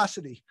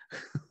atrocity.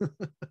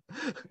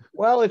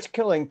 Well, it's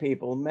killing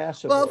people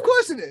massively. Well, of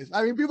course it is.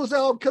 I mean, people say,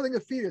 "Oh, I'm killing a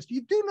fetus."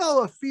 You do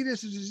know a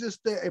fetus is just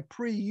a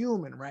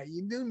pre-human, right?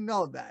 You do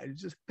know that.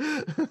 It's just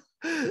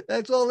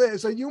that's all it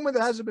is. A human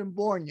that hasn't been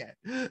born yet.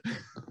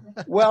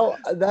 Well,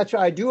 that's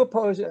why I do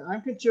oppose it.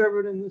 I'm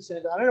conservative in the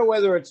sense. I don't know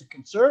whether it's a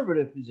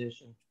conservative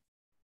position,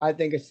 I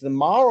think it's the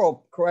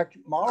moral, correct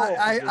moral.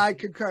 I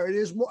concur. It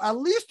is more, at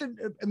least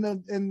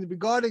in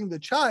regarding the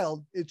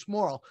child, it's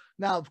moral.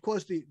 Now, of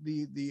course,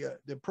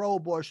 the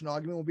pro-abortion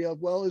argument will be like,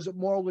 well, is it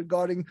moral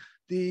regarding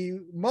the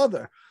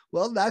mother?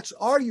 Well, that's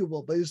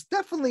arguable, but it's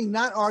definitely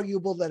not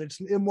arguable that it's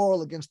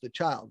immoral against the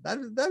child.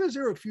 That is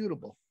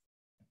irrefutable.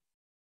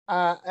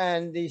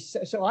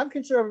 So I'm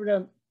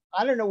conservative.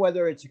 I don't know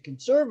whether it's a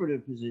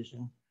conservative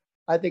position.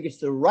 I think it's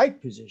the right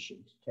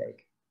position to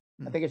take.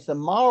 I think it's the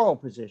moral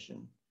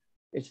position.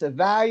 It's the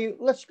value.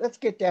 Let's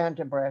get down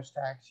to brass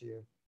tacks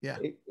here. Yeah.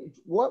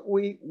 It's what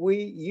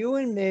you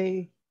and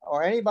me,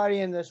 or anybody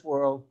in this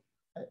world,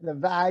 the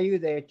value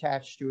they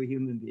attach to a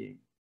human being.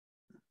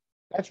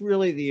 That's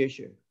really the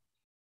issue.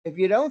 If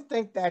you don't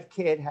think that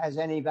kid has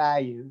any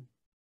value,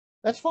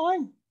 that's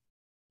fine.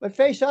 But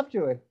face up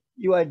to it.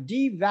 You are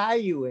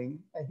devaluing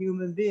a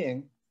human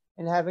being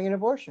and having an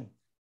abortion.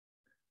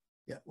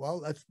 Yeah.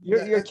 Well,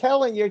 you're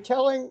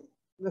telling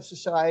the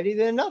society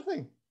they're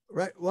nothing.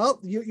 Right. Well,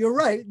 you're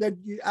right. That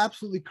you're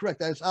absolutely correct.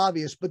 That's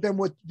obvious. But then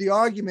what the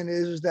argument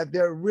is that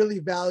they're really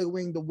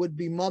valuing the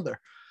would-be mother.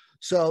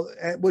 So,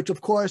 which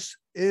of course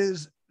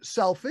is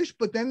selfish,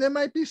 but then there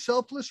might be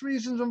selfless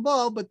reasons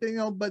involved,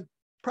 but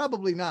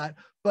probably not.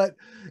 But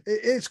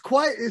it's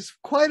quite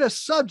a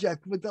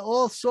subject with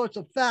all sorts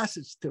of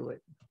facets to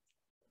it.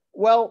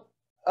 Well,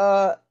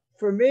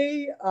 for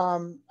me,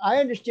 I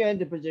understand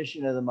the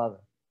position of the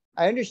mother.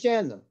 I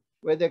understand them,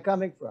 where they're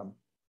coming from.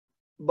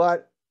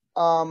 But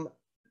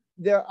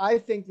I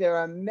think there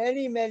are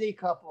many, many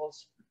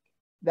couples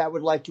that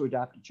would like to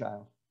adopt a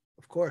child.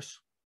 Of course.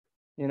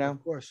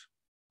 Of course.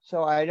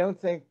 So I don't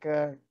think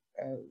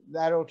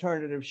that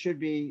alternative should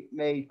be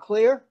made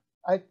clear.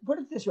 I put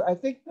it this way. I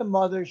think the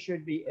mother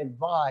should be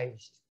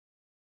advised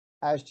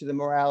as to the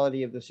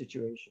morality of the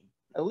situation.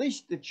 At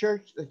least the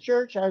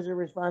church has a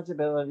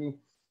responsibility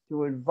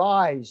to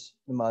advise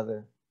the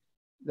mother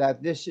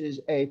that this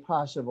is a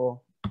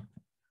possible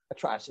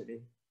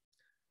atrocity.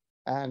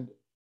 And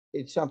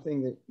it's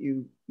something that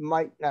you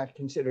might not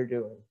consider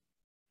doing.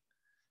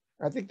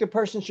 I think the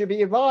person should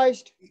be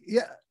advised.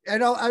 Yeah, I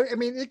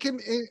mean,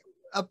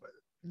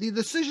 the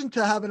decision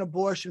to have an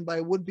abortion by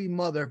a would-be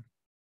mother,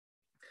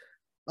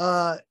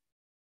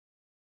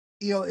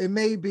 it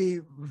may be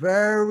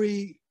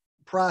very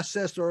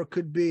processed, or it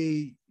could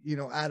be,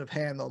 out of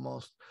hand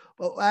almost.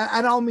 But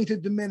I don't mean to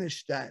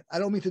diminish that. I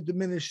don't mean to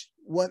diminish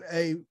what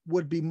a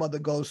would-be mother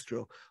goes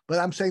through. But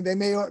I'm saying they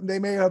may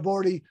have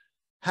already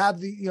have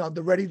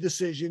the ready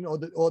decision or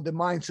the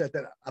mindset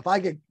that if I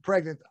get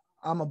pregnant,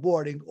 I'm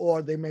aborting,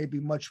 or they may be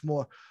much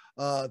more,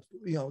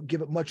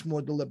 give it much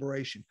more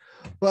deliberation.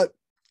 But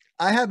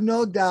I have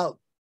no doubt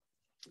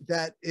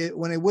that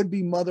when a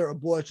would-be mother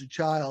aborts a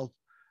child,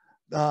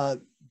 that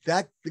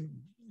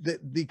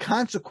the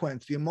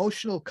consequence, the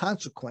emotional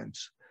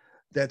consequence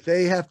that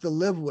they have to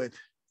live with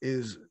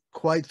is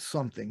quite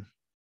something.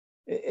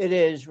 It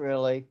is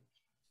really,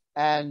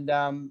 and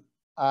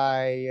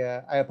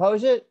I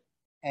oppose it.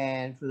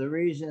 And for the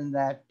reason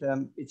that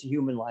it's a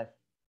human life.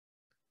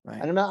 Right.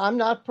 And I'm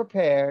not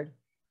prepared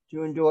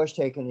to endorse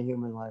taking a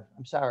human life.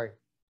 I'm sorry.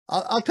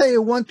 I'll tell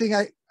you one thing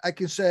I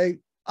can say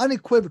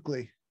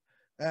unequivocally,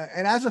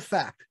 and as a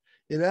fact,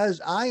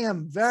 I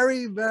am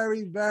very,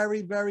 very,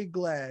 very, very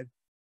glad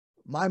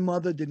my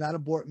mother did not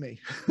abort me.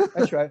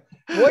 That's right.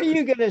 What are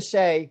you going to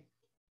say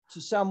to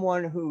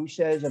someone who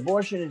says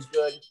abortion is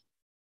good?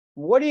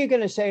 What are you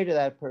going to say to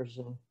that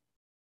person?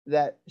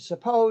 That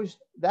suppose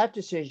that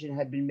decision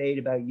had been made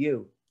about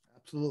you.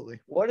 Absolutely.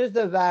 What is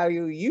the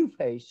value you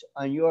place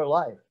on your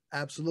life?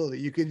 Absolutely.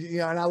 You could,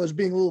 and I was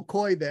being a little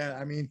coy there.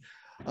 I mean,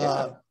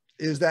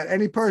 is that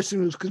any person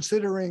who's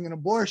considering an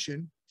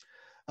abortion,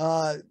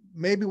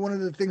 maybe one of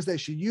the things they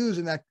should use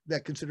in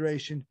that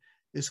consideration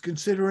is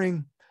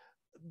considering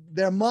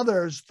their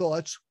mother's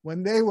thoughts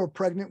when they were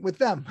pregnant with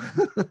them.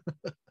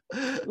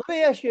 Let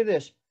me ask you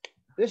this.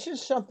 This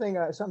is something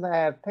I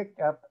have picked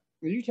up.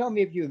 Will you tell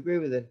me if you agree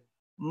with it?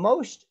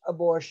 Most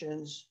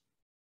abortions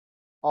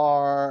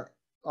are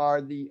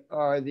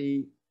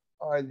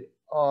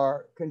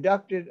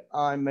conducted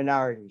on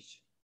minorities,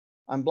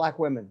 on Black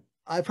women.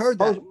 I've heard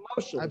that.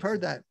 Mostly. I've heard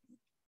that.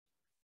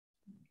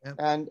 Yep.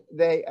 And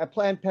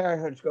Planned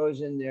Parenthood goes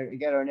in there to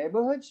get our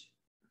neighborhoods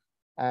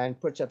and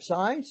puts up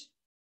signs.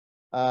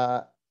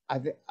 I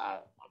think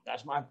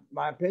that's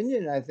my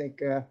opinion. I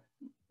think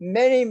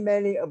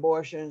many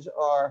abortions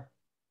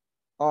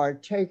are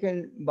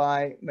taken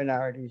by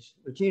minorities,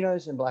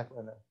 Latinos and Black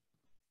women.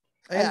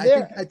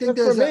 Yeah, I think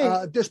there's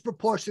a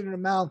disproportionate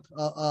amount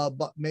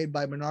made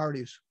by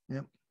minorities.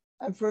 Yeah.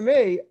 And for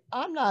me,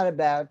 I'm not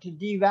about to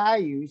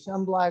devalue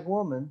some Black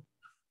woman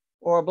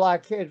or a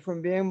Black kid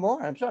from being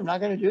born. I'm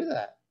not going to do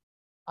that.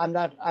 I'm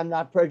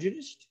not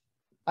prejudiced.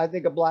 I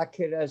think a Black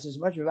kid has as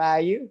much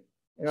value,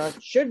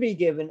 should be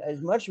given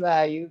as much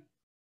value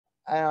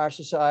in our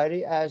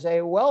society as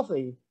a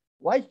wealthy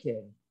white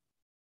kid.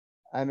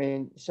 I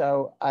mean,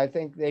 so I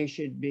think they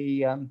should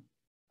be,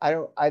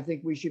 I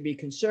think we should be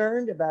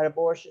concerned about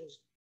abortions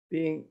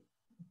being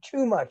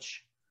too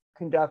much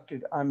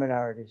conducted on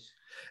minorities.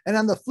 And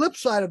on the flip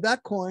side of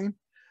that coin,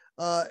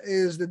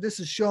 is that this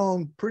is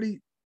shown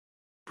pretty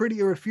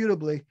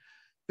irrefutably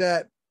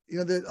that, you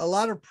know, that a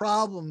lot of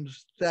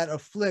problems that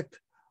afflict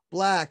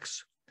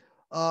Blacks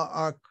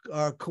are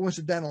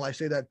coincidental. I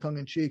say that tongue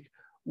in cheek,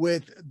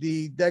 with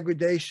the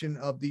degradation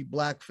of the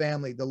Black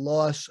family, the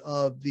loss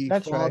of the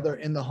father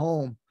in the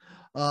home.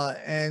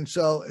 And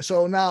so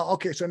now,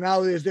 okay, so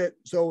now is that,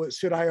 so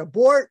should I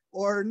abort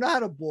or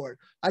not abort?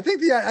 I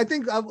think,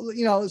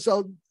 you know,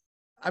 so,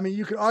 I mean,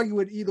 you could argue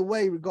it either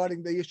way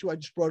regarding the issue I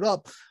just brought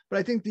up, but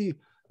I think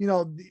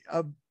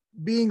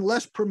being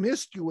less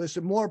promiscuous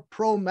and more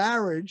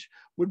pro-marriage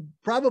would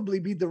probably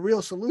be the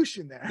real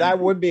solution there. That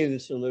would be the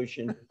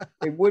solution.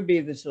 It would be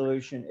the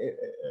solution.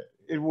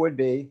 It would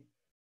be.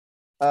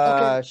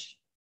 Okay.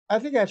 I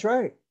think that's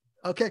right.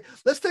 Okay,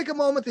 let's take a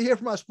moment to hear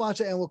from our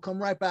sponsor, and we'll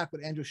come right back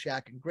with Andrew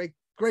Schatkin. Great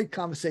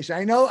conversation.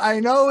 I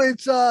know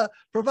it's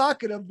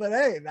provocative, but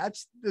hey,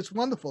 it's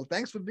wonderful.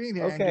 Thanks for being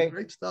here. Okay, Andrew.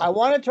 Great stuff. I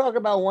want to talk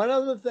about one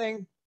other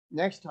thing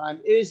next time.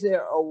 Is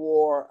there a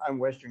war on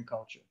Western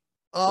culture?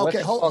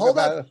 Okay, hold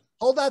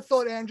that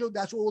thought, Andrew.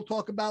 That's what we'll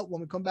talk about when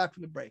we come back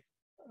from the break.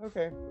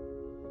 Okay.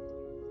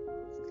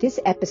 This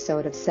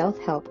episode of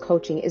Self-Help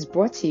Coaching is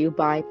brought to you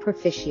by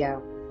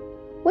Proficio.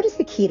 What is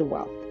the key to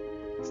wealth?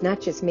 It's not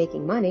just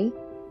making money.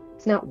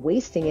 It's not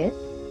wasting it.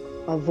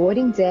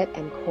 Avoiding debt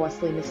and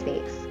costly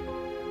mistakes.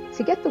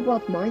 To get the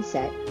wealth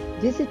mindset,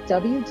 visit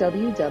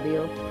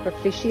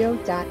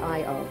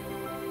www.proficio.io.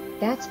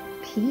 That's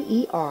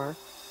PERFICIO.io,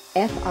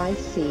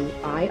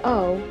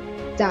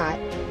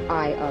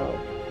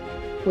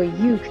 where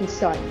you can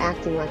start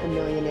acting like a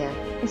millionaire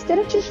instead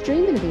of just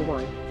dreaming to be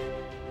one.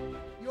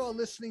 You're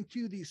listening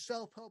to the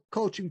Self-Help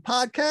Coaching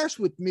Podcast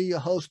with me, your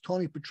host,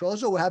 Tony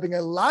Petrozo. We're having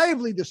a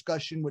lively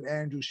discussion with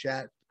Andrew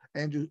Schatkin,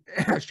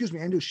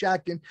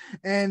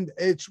 and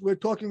we're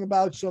talking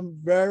about some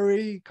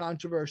very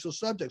controversial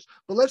subjects.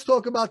 But let's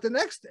talk about the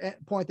next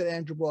point that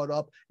Andrew brought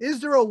up. Is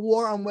there a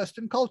war on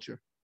Western culture?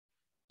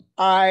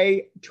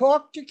 I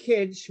talk to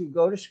kids who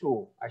go to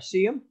school. I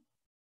see them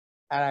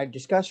and I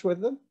discuss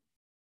with them,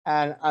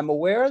 and I'm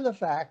aware of the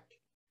fact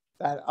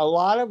that a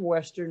lot of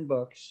Western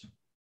books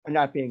are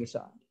not being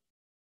assigned.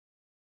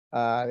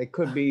 It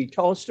could be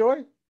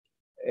Tolstoy.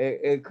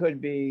 It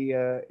could be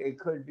a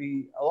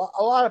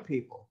lot of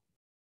people.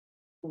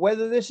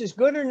 Whether this is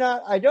good or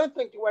not, I don't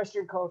think the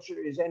Western culture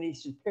is any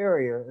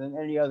superior than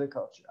any other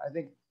culture. I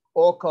think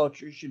all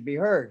cultures should be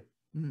heard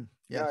in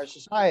our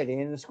society,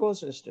 in the school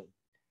system.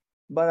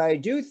 But I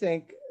do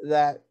think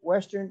that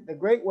the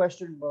great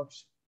Western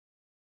books,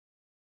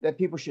 that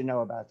people should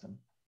know about them.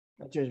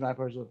 That's just my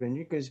personal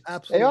opinion, because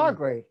they are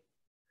great.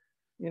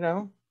 You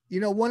know,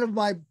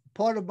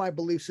 part of my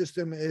belief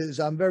system is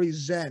I'm very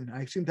Zen.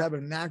 I seem to have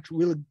a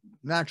really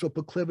natural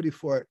proclivity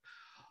for it.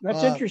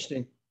 That's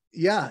interesting.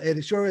 Yeah,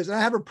 it sure is. And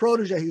I have a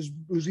protege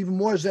who's even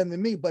more Zen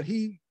than me, but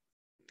and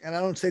I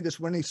don't say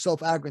this with any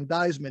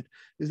self-aggrandizement,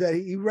 is that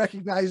he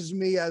recognizes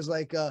me as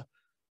like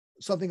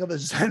something of a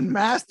Zen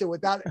master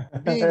without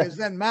being a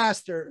Zen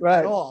master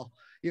at all.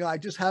 You know, I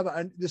just have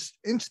this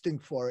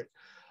instinct for it.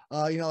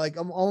 You know, like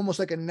I'm almost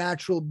like a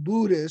natural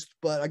Buddhist,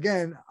 but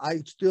again, I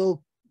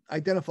still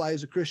identify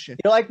as a Christian.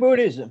 You like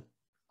Buddhism?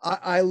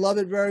 I love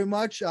it very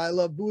much. I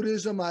love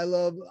Buddhism. I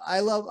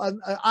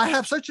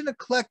have such an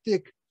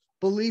eclectic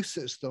belief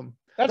system.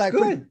 That's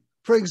good.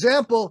 For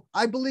example,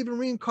 I believe in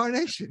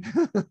reincarnation.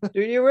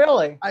 Do you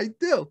really? I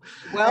do.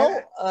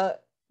 Well,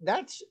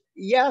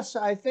 yes,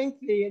 I think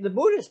the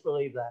Buddhists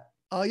believe that.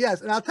 Oh,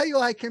 yes. And I'll tell you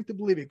how I came to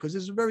believe it, because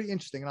this is very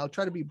interesting, and I'll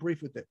try to be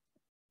brief with it.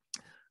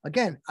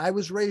 Again, I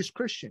was raised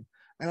Christian,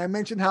 and I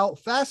mentioned how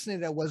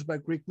fascinated I was by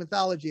Greek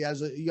mythology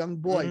as a young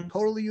boy,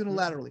 totally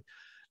unilaterally.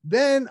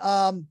 Then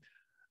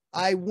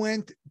I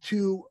went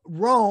to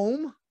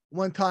Rome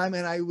one time,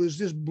 and I was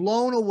just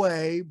blown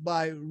away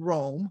by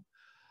Rome.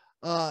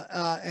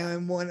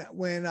 And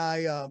when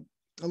I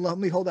let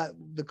me hold that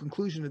the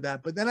conclusion of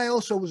that. But then I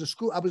also was a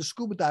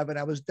scuba diver, and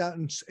I was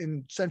down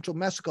in central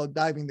Mexico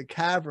diving the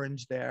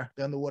caverns there,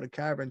 the underwater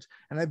caverns,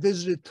 and I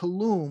visited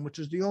Tulum, which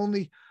is the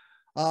only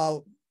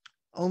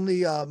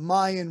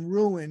Mayan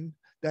ruin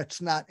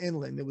that's not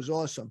inland. It was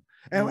awesome.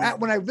 And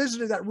when I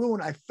visited that ruin,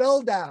 I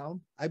fell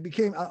down. I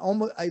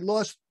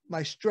lost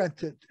my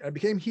strength. I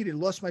became heated,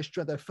 lost my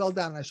strength. I fell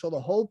down, and I saw the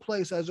whole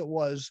place as it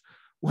was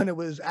when it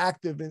was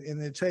active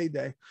in its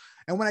heyday.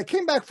 And when I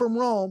came back from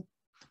Rome,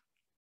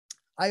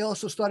 I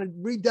also started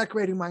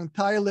redecorating my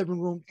entire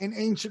living room in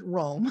ancient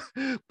Rome.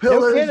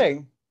 Pillars, no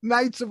kidding.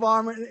 Knights of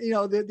armor, you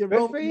know, the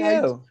Roman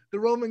knights, the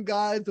Roman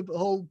gods, the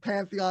whole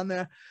pantheon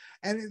there.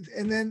 And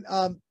then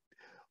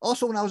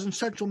also when I was in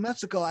central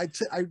Mexico, I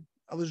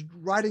was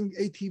riding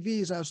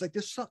ATVs, and I was like,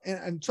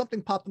 and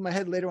something popped in my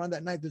head later on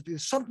that night.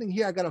 There's something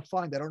here I got to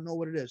find. I don't know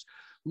what it is.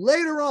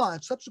 Later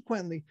on,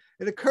 subsequently,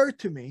 it occurred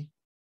to me,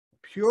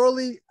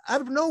 purely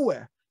out of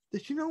nowhere,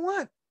 that, you know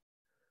what?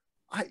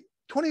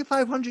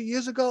 2,500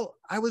 years ago,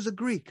 I was a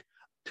Greek.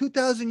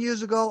 2,000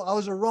 years ago, I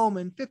was a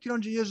Roman.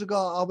 1,500 years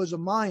ago, I was a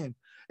Mayan.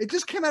 It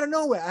just came out of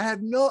nowhere.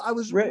 You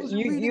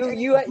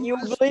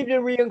believed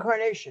in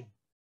reincarnation?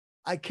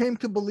 I came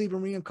to believe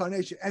in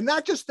reincarnation. And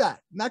not just that,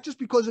 not just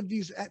because of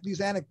these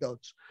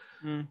anecdotes,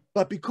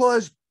 but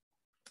because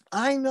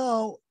I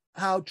know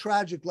how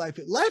tragic life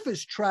is. Life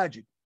is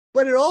tragic,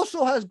 but it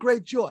also has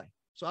great joy.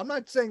 So I'm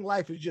not saying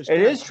life is just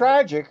It is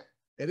tragic.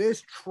 It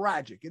is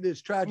tragic. It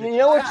is tragic. You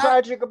know what's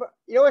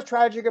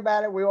tragic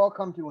about it? We all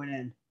come to an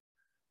end.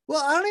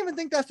 Well, I don't even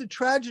think that's a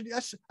tragedy.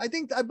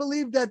 I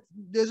believe that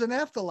there's an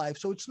afterlife.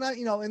 So it's not,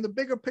 in the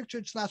bigger picture,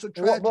 it's not so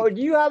tragic. But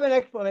do you have an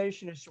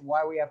explanation as to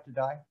why we have to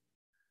die?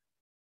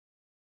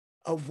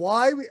 Of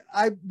why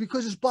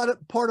because it's part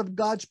of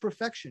God's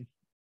perfection.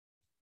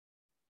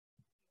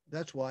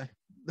 That's why.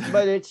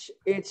 But it's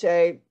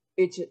a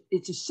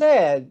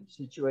sad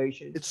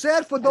situation. It's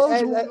sad for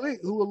those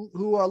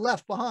who are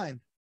left behind.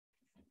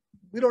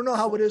 We don't know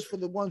how it is for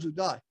the ones who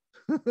die.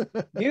 Do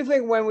you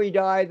think when we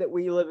die that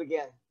we live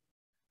again?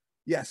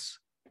 Yes.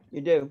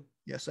 You do?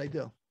 Yes, I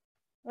do.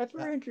 That's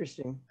very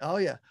interesting. Oh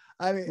yeah.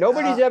 I mean,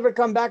 nobody's ever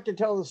come back to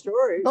tell the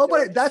story.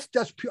 Nobody. So. That's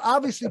just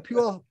obviously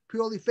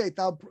purely faith.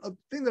 Now, a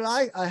thing that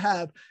I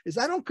have is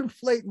I don't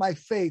conflate my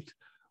faith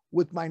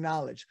with my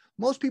knowledge.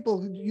 Most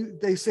people,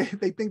 they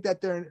think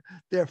that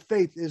their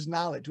faith is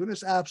knowledge, when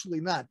it's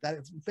absolutely not.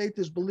 That faith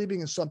is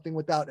believing in something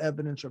without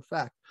evidence or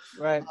fact.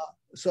 Right.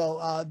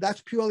 So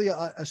that's purely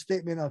a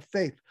statement of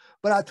faith.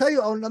 But I'll tell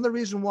you another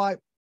reason why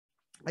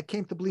I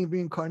came to believe in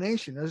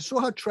reincarnation. I saw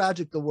how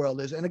tragic the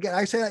world is. And again,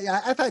 I say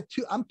I've had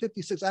two. I'm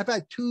 56. I've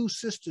had two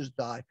sisters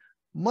die,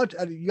 much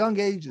at young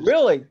ages.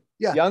 Really?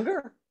 Yeah.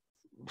 Younger?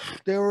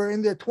 They were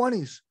in their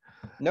 20s.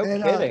 No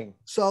kidding.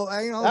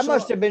 That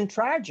must have been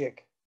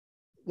tragic.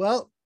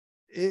 Well,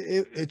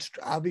 it's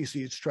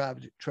obviously it's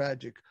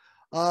tragic.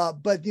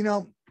 But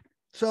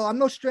so I'm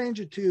no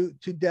stranger to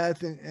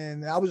death,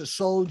 and I was a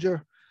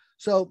soldier,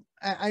 so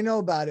I know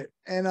about it.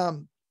 And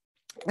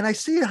I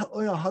see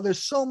how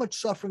there's so much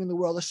suffering in the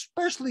world,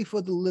 especially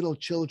for the little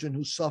children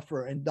who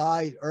suffer and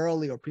die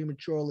early or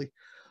prematurely,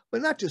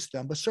 but not just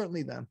them, but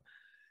certainly them.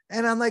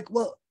 And I'm like,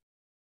 well,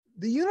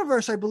 the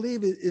universe, I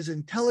believe, is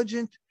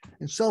intelligent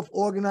and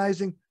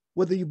self-organizing,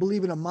 whether you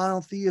believe in a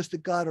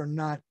monotheistic God or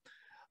not.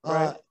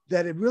 Right.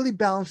 That it really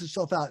balances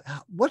itself out.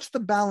 What's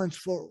the balance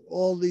for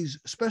all these,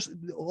 especially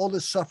all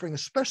this suffering,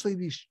 especially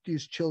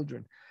these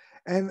children?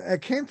 And I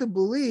came to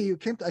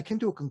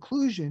a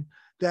conclusion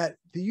that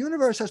the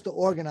universe has to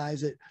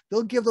organize it.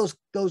 They'll give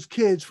those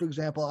kids, for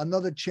example,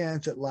 another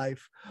chance at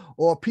life,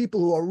 or people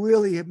who are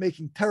really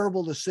making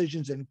terrible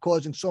decisions and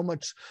causing so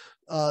much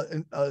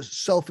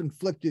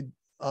self-inflicted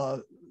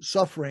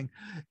suffering,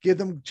 give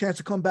them a chance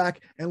to come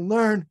back and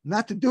learn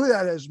not to do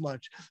that as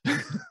much.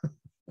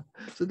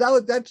 So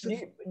that's. Do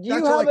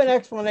you have an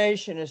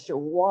explanation as to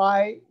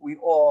why we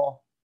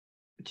all,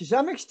 to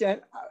some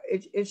extent,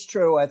 it's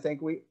true. I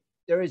think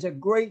there is a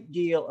great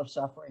deal of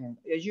suffering.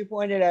 As you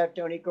pointed out,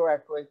 Tony,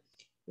 correctly,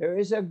 there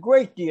is a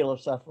great deal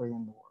of suffering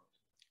in the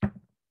world.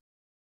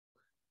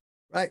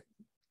 Right.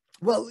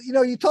 Well,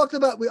 you talked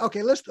about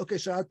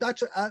so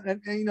that's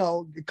and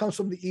it comes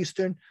from the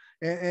Eastern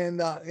and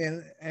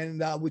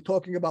we're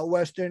talking about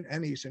Western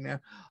and Eastern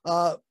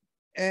now.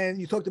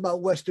 And you talked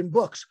about Western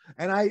books,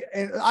 and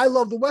I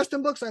love the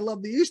Western books. I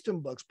love the Eastern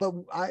books, but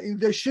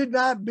there should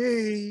not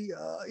be,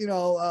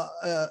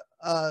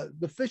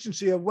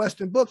 deficiency of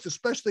Western books,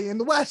 especially in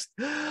the West.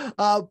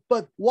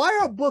 But why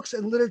are books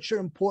and literature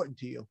important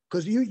to you?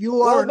 Because you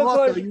are an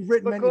author. You've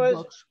written many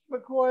books.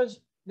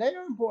 Because they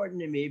are important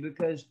to me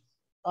because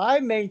I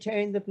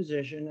maintain the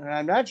position, and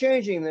I'm not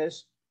changing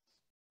this,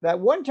 that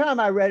one time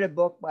I read a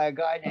book by a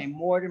guy named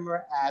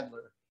Mortimer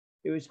Adler.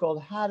 It was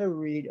called How to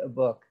Read a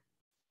Book.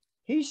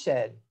 He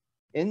said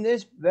in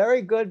this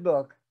very good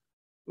book,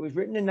 it was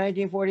written in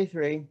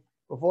 1943,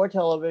 before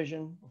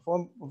television,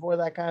 before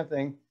that kind of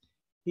thing.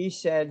 He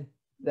said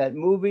that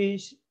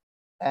movies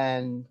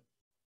and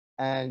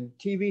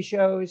TV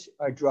shows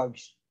are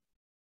drugs.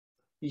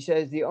 He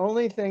says the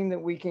only thing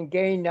that we can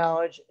gain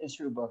knowledge is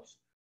through books.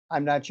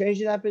 I'm not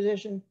changing that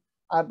position.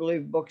 I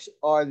believe books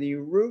are the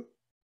root.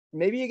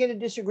 Maybe you're going to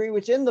disagree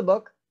what's in the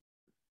book.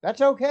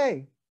 That's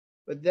okay.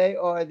 But they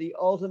are the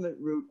ultimate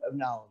root of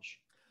knowledge.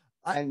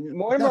 And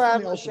Mortimer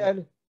Adler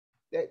said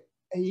that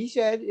he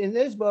said in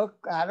this book,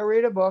 How to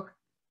Read a Book,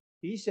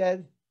 he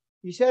said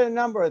a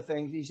number of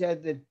things. He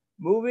said that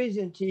movies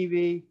and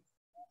TV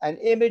and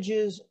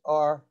images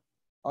are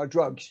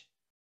drugs.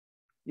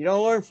 You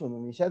don't learn from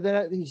them. He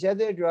said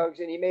they're drugs,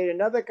 and he made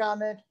another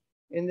comment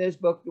in this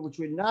book, which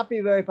would not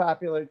be very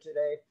popular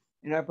today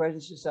in our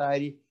present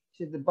society.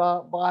 He said the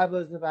Bible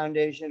is the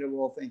foundation of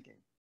all thinking.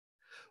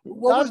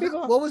 What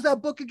was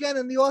that book again,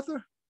 and the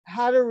author?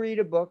 How to Read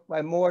a Book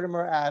by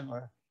Mortimer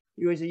Adler.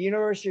 He was a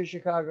University of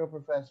Chicago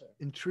professor.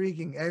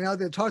 Intriguing. And now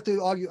it's hard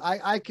to argue.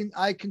 I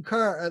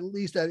concur, at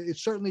least, that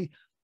it's certainly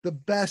the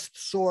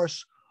best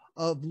source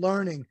of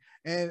learning.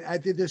 And I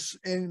did this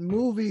in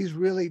movies.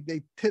 Really,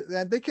 they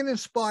can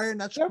inspire, and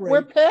that's great.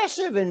 We're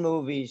passive in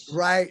movies,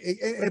 right?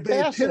 It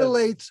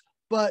titillates,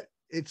 but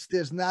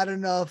there's not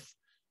enough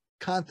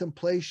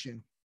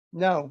contemplation.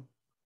 No,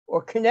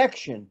 or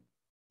connection.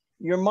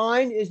 Your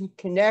mind isn't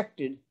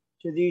connected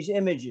to these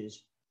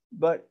images.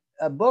 But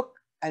a book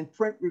and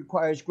print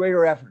requires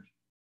greater effort.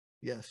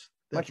 Yes.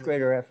 Much Definitely.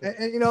 greater effort.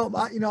 And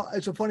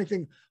it's a funny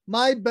thing.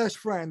 My best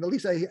friend, at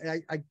least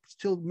I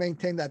still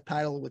maintain that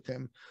title with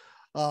him.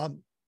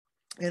 And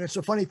it's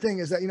a funny thing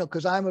is that,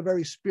 because I'm a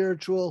very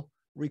spiritual,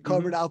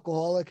 recovered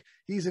alcoholic.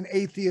 He's an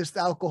atheist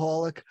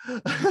alcoholic,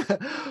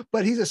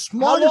 but he's a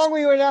smart. How long were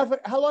you an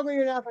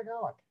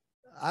alcoholic?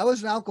 I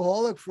was an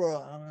alcoholic for,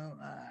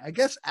 I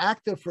guess,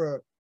 active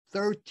for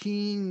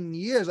 13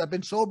 years. I've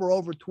been sober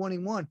over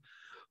 21.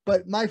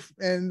 But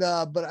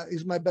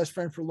he's my best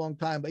friend for a long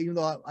time. But even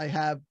though I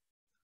have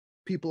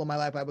people in my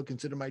life I would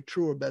consider my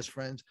truer best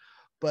friends,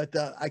 but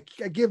I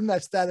give him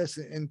that status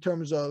in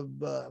terms of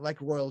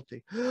like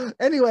royalty.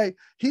 Anyway,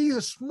 he's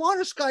the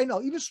smartest guy I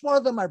know, even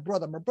smarter than my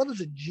brother. My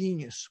brother's a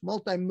genius,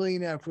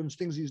 multi-millionaire from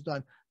things he's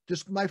done.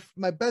 Just my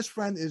best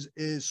friend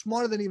is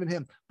smarter than even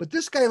him. But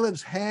this guy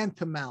lives hand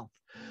to mouth.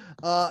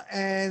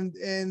 And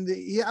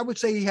I would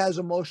say he has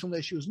emotional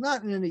issues,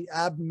 not in any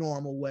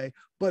abnormal way,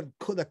 but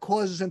that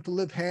causes him to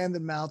live hand to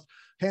mouth,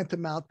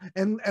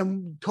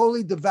 and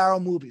totally devour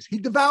movies. He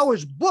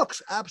devours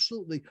books,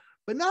 absolutely,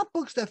 but not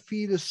books that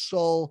feed his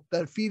soul,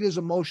 that feed his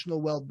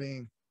emotional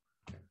well-being.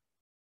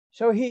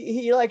 So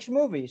he likes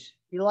movies.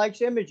 He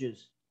likes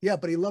images. Yeah,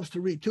 but he loves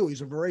to read too.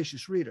 He's a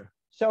voracious reader.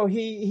 So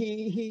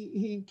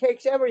he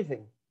takes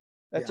everything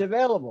that's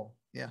available.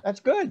 Yeah, that's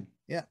good.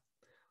 Yeah.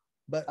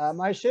 But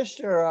my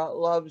sister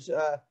loves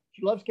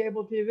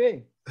cable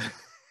TV.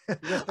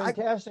 She's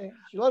fantastic.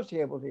 She loves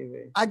cable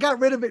TV. I got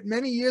rid of it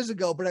many years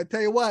ago, but I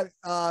tell you what,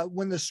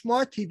 when the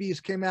smart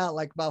TVs came out,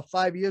 like about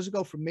 5 years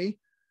ago for me,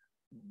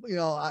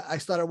 I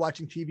started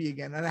watching TV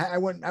again, and I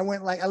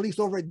went like at least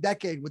over a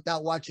decade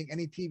without watching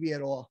any TV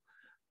at all.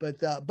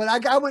 But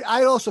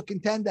I also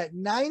contend that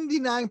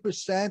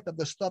 99% of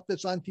the stuff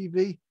that's on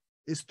TV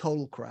is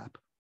total crap.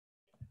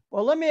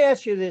 Well, let me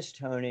ask you this,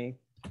 Tony.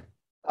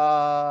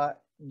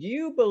 Do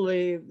you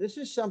believe, this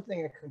is a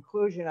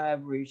conclusion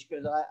I've reached,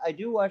 because I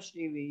do watch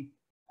TV,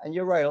 and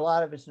you're right, a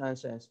lot of it's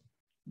nonsense,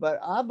 but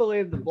I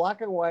believe the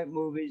black and white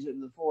movies in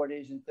the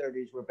 40s and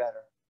 30s were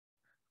better.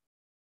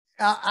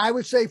 I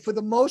would say for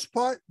the most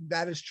part,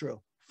 that is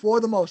true. For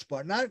the most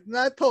part, not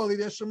totally.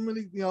 There's some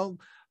really,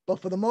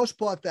 but for the most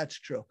part, that's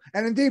true.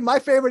 And indeed, my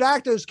favorite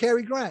actor is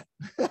Cary Grant.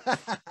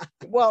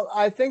 Well,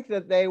 I think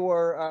that they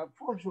were,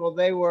 first of all,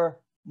 they were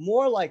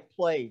more like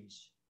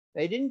plays.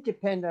 They didn't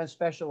depend on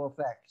special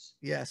effects.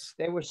 Yes.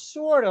 They were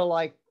sort of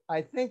like,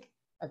 I think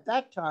at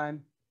that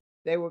time,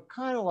 they were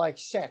kind of like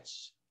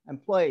sets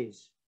and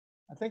plays.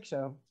 I think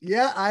so.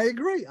 Yeah, I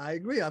agree.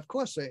 Of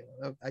course,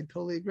 I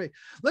totally agree.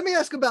 Let me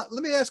ask about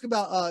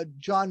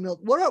John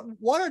Milton.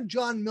 What are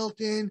John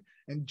Milton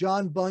and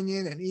John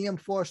Bunyan and E.M.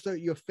 Forster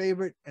your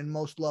favorite and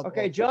most loved?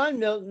 Okay, authors? John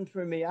Milton,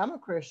 for me, I'm a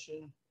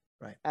Christian,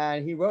 right?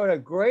 And he wrote a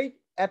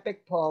great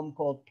epic poem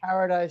called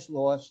Paradise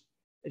Lost,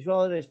 as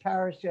well as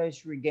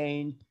Paradise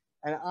Regained.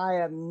 And I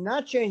am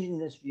not changing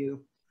this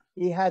view.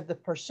 He had the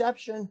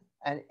perception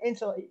and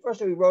intellect.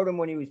 First of all, he wrote them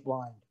when he was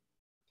blind.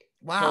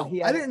 Wow,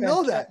 so I didn't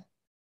know that.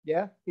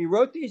 Yeah, he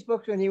wrote these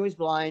books when he was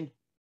blind,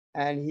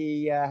 and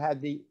he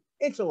had the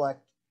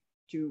intellect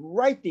to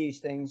write these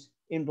things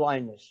in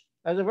blindness.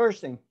 That's the first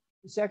thing.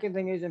 The second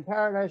thing is in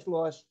Paradise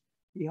Lost,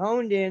 he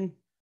honed in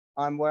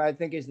on what I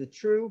think is the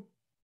true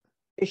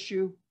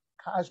issue,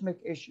 cosmic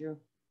issue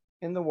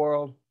in the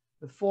world,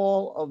 the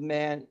fall of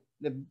man,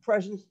 the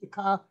presence,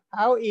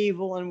 how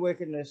evil and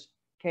wickedness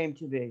came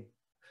to be.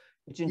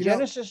 It's in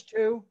Genesis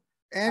 2.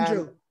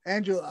 Andrew,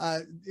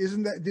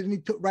 didn't he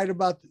write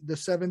about the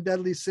 7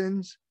 deadly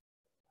sins?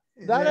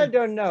 That I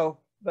don't know,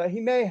 but he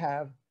may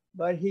have.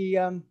 But he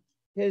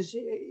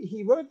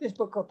wrote this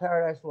book called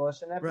Paradise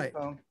Lost, an epic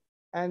poem,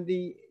 and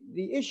the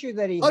issue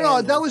that he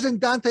no, that was in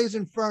Dante's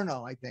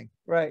Inferno, I think.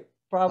 Right,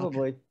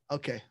 probably.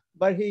 Okay.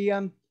 But he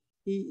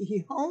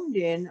honed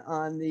in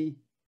on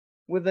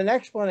with an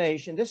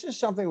explanation. This is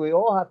something we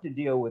all have to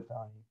deal with,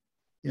 Tony.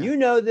 Yeah. You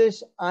know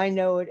this, I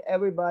know it,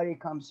 everybody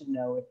comes to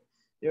know it.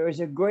 There is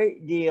a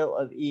great deal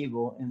of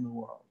evil in the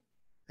world.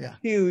 Yeah. A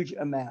huge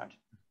amount.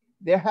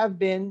 There have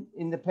been,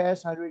 in the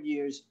past 100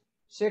 years,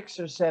 6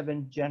 or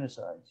 7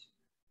 genocides.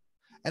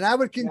 And I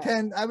would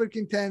contend,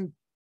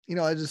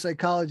 as a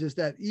psychologist,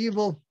 that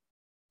evil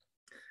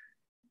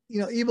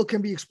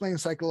can be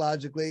explained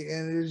psychologically,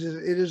 and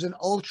it is an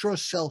ultra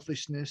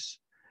selfishness.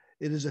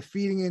 It is a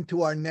feeding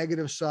into our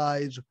negative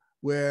sides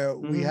where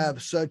we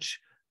have such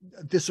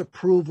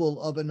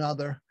disapproval of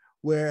another,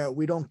 where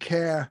we don't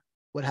care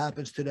what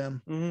happens to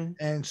them.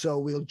 And so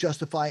we'll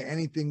justify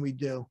anything we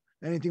do.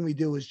 Anything we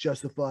do is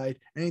justified.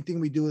 Anything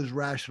we do is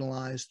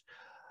rationalized.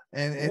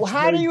 And it's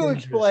how do you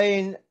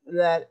explain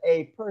that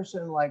a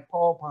person like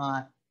Pol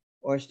Pot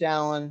or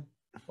Stalin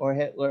or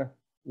Hitler,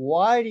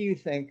 why do you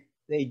think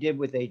they did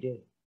what they did?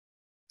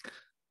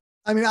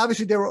 I mean,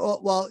 obviously they were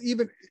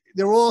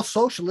all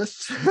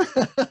socialists.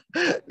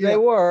 They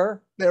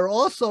were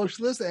all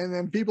socialists. And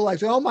then people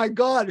say, oh my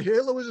God,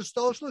 Hitler was a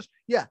socialist.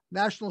 Yeah.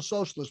 National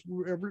Socialist.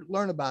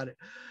 Learn about it.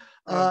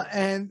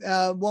 And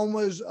one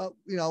was,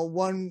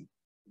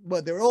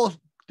 but they're all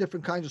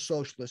different kinds of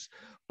socialists.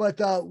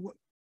 But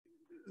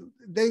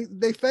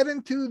they fed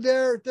into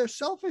their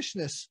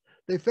selfishness.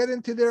 They fed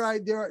into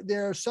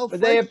their self.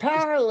 But they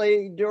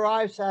apparently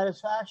derive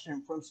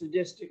satisfaction from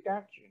sadistic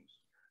actions.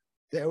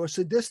 They were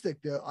sadistic.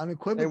 They're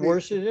unequivocally. They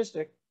were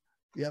sadistic.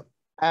 Yep.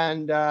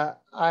 And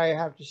I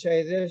have to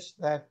say this,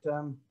 that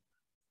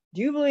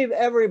do you believe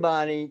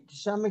everybody, to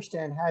some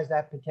extent, has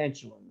that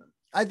potential in them?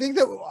 I think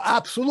that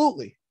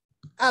absolutely.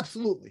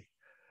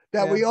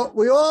 That Yeah.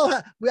 we all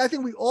have, I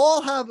think we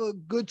all have a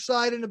good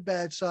side and a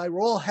bad side.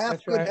 We're all half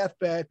That's good, right. half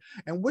bad.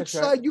 And which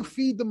That's side right. you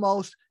feed the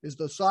most is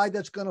the side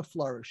that's going to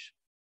flourish.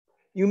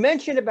 You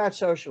mentioned about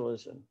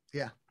socialism.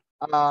 Yeah.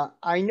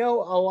 I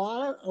know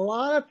a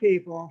lot of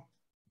people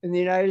in the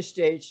United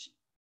States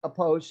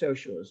oppose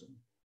socialism.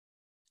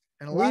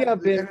 And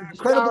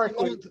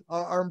historically, amount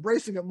are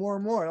embracing it more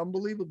and more,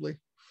 unbelievably.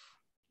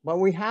 but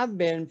we have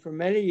been for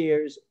many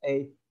years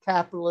a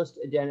capitalist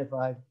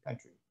identified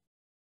country.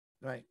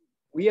 Right.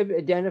 We have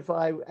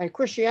identified, and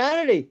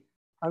Christianity,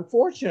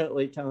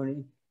 unfortunately,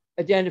 Tony,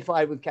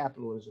 identified with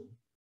capitalism.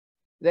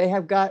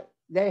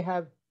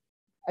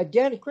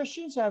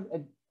 Christians have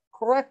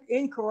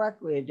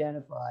incorrectly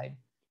identified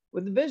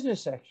with the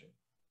business section.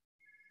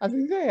 I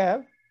think they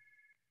have,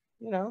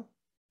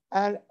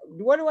 And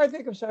what do I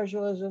think of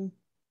socialism?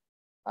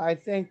 I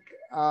think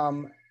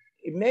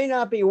it may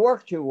not be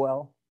worked too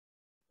well,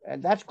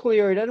 and that's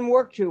clear. It doesn't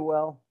work too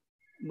well,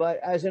 but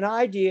as an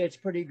idea, it's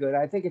pretty good.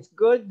 I think it's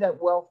good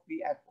that wealth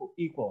be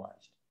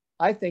equalized.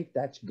 I think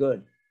that's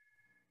good.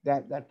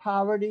 That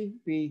poverty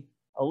be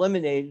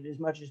eliminated as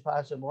much as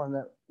possible, and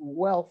that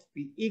wealth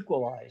be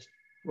equalized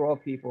for all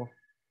people.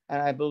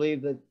 And I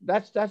believe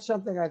that's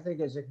something I think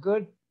is a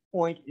good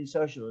point in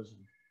socialism.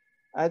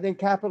 I think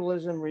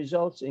capitalism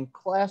results in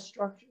class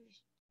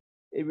structures.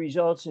 It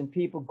results in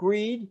people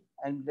greed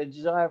and the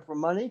desire for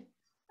money.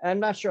 And I'm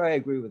not sure I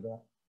agree with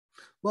that.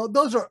 Well,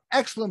 those are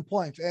excellent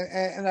points,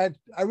 and I'd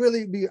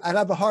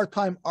have a hard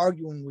time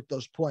arguing with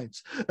those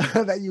points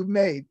that you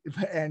made,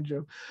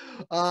 Andrew.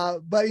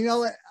 But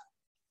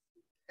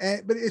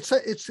but it's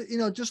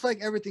just like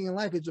everything in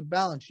life, it's a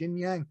balance, yin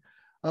yang.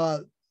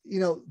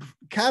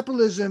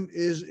 Capitalism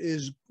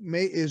is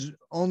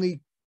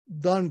only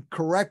done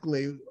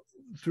correctly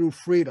through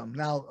freedom.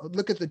 Now,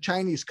 look at the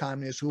Chinese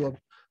communists who have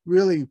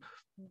really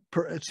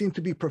seem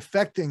to be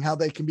perfecting how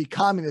they can be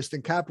communist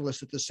and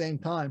capitalist at the same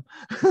time.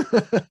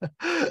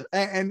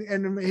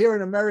 and here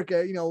in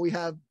America, we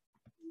have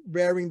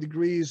varying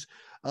degrees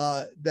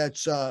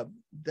that's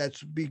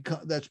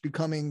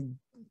becoming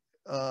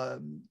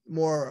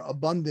more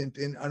abundant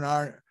in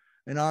our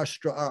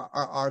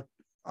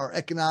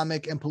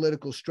economic and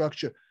political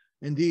structure.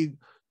 Indeed,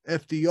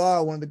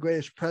 FDR, one of the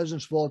greatest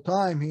presidents of all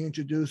time, he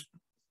introduced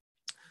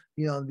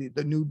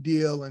the New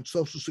Deal and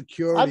Social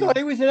Security. I thought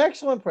he was an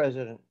excellent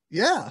president.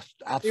 Yeah,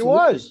 absolutely. He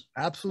was.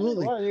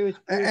 Absolutely. He was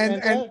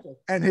fantastic.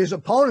 And his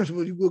opponents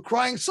were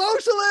crying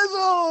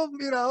socialism,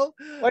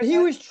 But he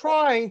was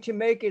trying to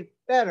make it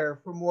better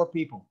for more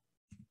people.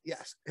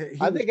 Yes.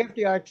 I think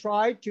FDR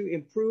tried to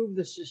improve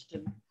the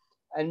system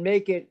and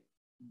make it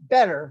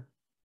better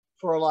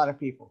for a lot of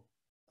people.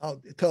 Oh,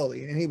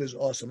 totally. And he was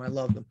awesome. I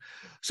loved him.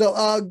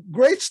 So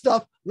great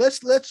stuff. Let's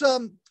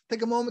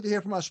take a moment to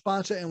hear from our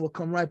sponsor, and we'll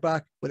come right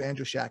back with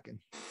Andrew Schatkin.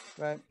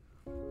 Right.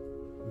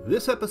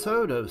 This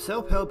episode of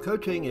Self-Help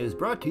Coaching is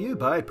brought to you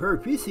by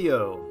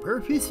Perficio.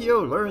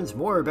 Perficio learns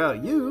more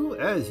about you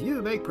as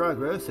you make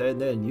progress and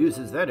then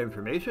uses that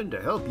information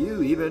to help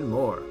you even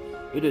more.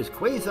 It is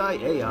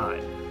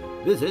quasi-AI.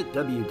 Visit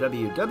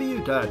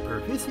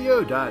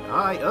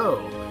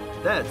www.perficio.io.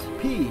 That's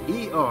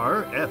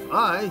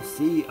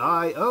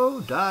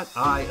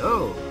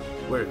PERFICIO.io,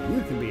 where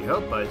you can be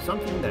helped by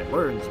something that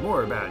learns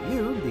more about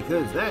you,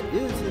 because that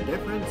is the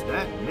difference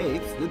that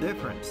makes the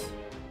difference.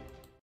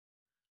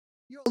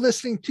 You're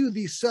listening to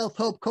the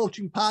Self-Help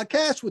Coaching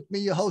Podcast with me,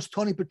 your host,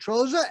 Tony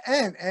Petroza,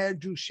 and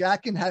Andrew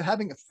Schatkin,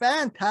 having a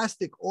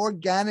fantastic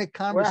organic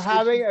conversation. We're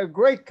having a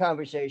great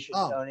conversation,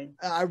 Tony.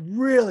 I'm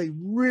really,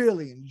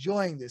 really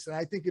enjoying this. And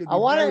I think it'll be I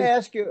want to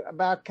ask you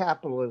about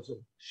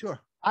capitalism. Sure.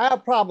 I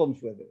have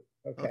problems with it.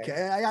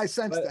 Okay, I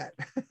sense that.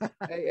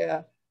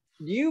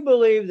 Do you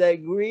believe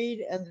that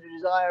greed and the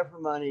desire for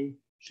money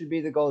should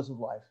be the goals of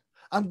life?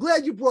 I'm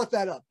glad you brought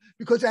that up,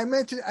 because I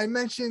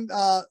mentioned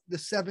the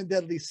 7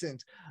 deadly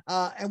sins,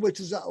 and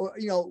which is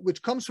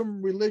which comes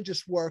from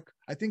religious work.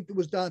 I think it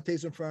was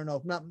Dante's Inferno,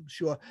 I'm not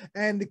sure.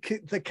 And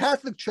the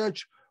Catholic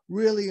Church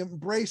really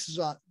embraces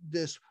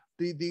this.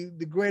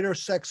 The greater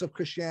sects of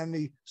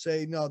Christianity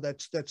say no,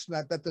 that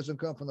doesn't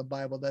come from the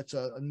Bible. That's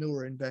a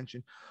newer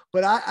invention.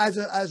 But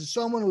as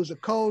someone who's a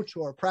coach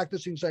or a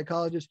practicing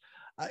psychologist,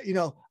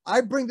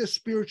 I bring the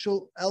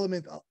spiritual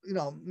element,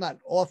 not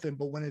often,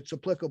 but when it's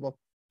applicable.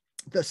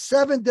 The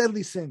 7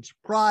 deadly sins: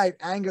 pride,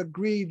 anger,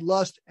 greed,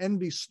 lust,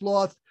 envy,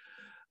 sloth,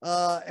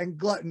 and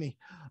gluttony.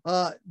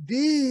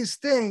 These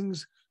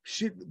things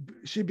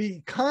should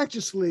be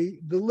consciously,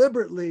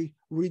 deliberately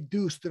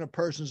reduced in a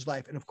person's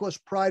life. And of course,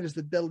 pride is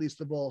the deadliest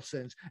of all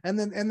sins. And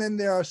then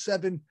there are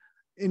 7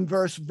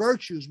 inverse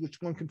virtues,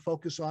 which one can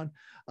focus on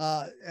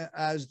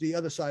as the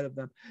other side of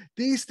them.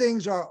 These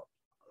things are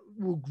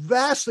will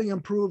vastly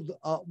improve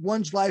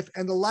one's life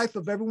and the life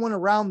of everyone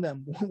around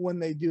them when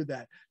they do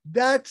that.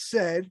 That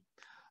said,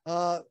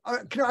 can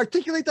I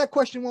articulate that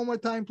question one more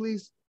time,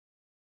 please?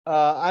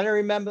 I don't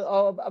remember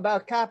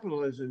about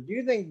capitalism. Do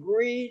you think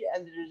greed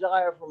and the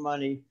desire for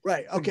money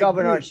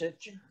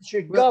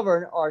should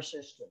govern our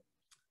system?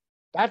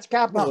 That's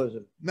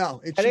capitalism.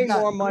 No, it's getting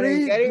more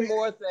money, getting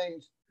more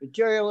things,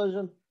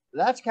 materialism.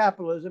 That's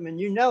capitalism, and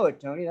you know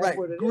it, Tony. That's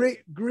what it is.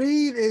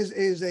 Greed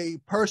is a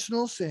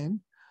personal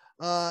sin.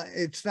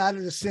 It's not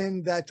a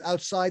sin that's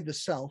outside the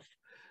self.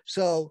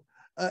 So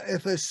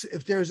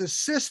if there's a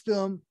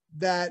system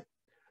that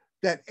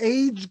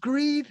aids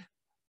greed,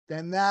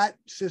 then that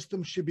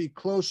system should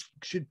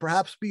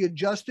perhaps be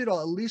adjusted or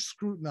at least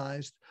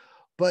scrutinized.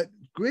 But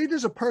greed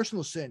is a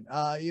personal sin.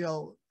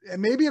 And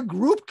maybe a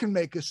group can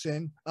make a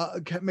sin,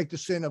 can make the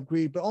sin of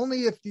greed, but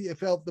only if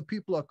the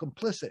people are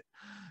complicit.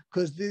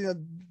 Because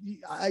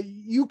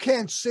you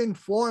can't sin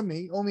for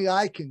me, only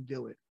I can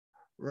do it.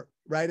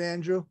 Right,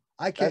 Andrew?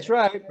 I can't. That's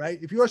right. Right?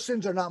 If your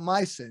sins are not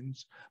my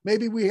sins,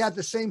 maybe we have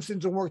the same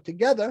sins and work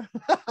together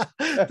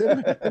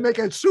to make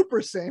a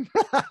super sin.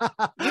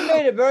 You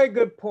made a very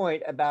good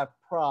point about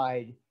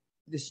pride.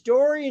 The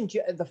story in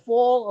the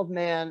fall of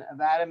man,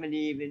 of Adam and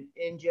Eve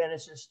in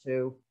Genesis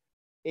 2,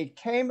 it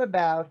came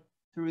about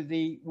through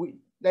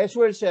that's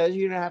what it says.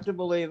 You don't have to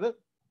believe it,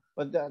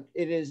 but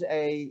it is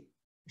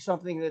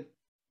something that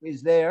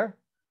is there.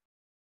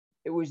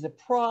 It was the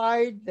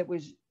pride that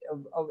was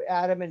of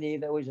Adam and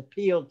Eve that was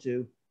appealed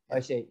to by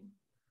Satan.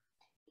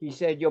 He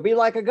said, "You'll be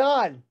like a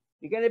god.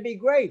 You're going to be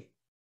great."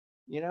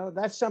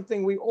 That's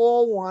something we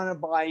all want to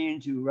buy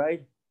into,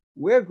 right?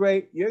 We're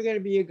great. You're going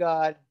to be a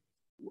god.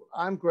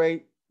 I'm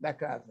great. That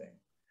kind of thing.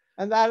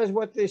 And that is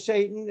what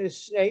Satan,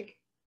 this snake,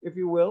 if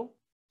you will,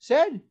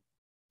 said.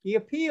 He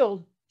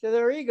appealed to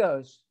their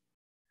egos.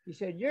 He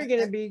said, you're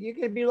going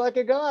to be like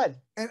a god.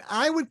 And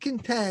I would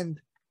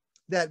contend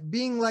that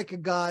being like a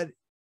god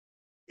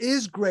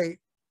is great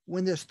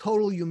when there's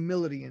total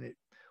humility in it,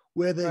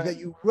 where that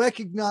you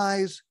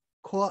recognize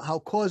how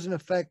cause and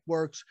effect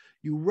works.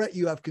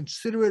 You're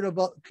considerate of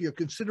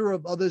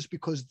others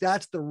because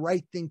that's the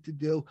right thing to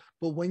do.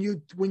 But when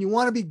you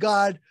want to be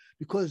God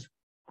because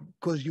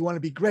you want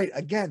to be great,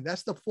 again,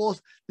 that's the false.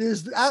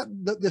 There's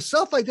the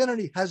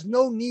self-identity has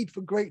no need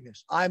for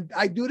greatness. I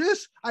do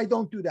this, I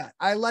don't do that.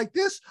 I like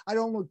this, I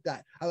don't look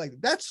that. I like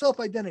that. That's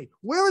self-identity.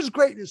 Where is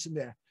greatness in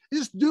there?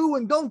 Just do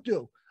and don't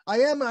do. I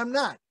am and I'm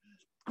not.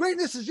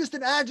 Greatness is just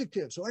an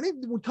adjective. So any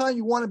time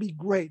you want to be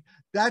great,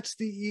 that's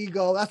the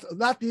ego. That's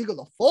not the ego,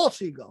 the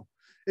false ego.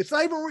 It's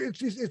not even.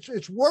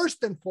 It's worse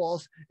than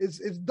false. It's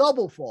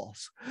double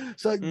false.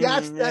 So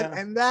that's that,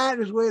 and that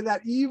is where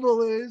that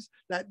evil is.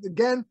 That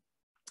again,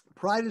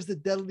 pride is the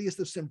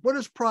deadliest of sin. What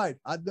is pride?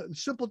 The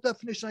simple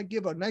definition I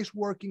give, a nice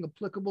working,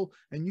 applicable,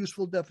 and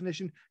useful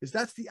definition is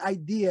that's the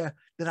idea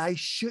that I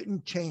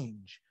shouldn't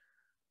change.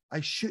 I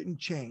shouldn't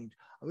change.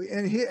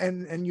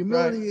 And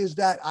humility is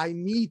that I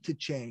need to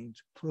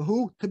change. For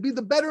who? To be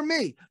the better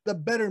me.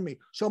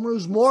 Someone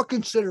who's more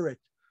considerate.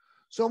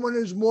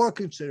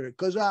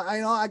 Because I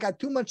know I got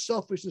too much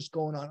selfishness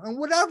going on. And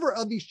whatever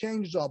of these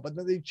changes are, but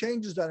the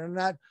changes that are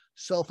not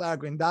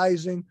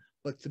self-aggrandizing,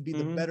 but to be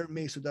the better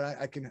me so that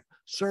I can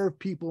serve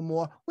people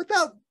more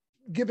without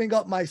giving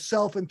up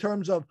myself in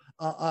terms of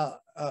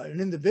an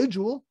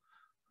individual.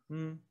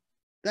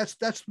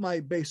 That's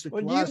my basic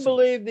philosophy. Do you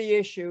believe the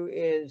issue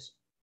is,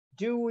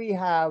 do we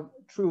have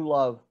true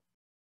love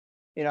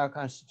in our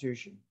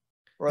Constitution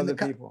for other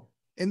people?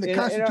 In the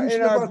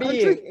Constitution of our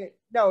country?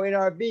 No, in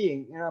our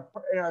being,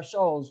 in our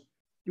souls.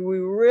 Do we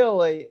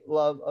really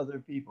love other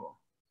people?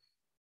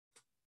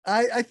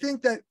 I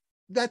think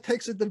that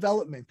takes a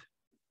development.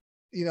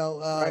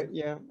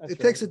 It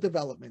takes a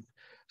development.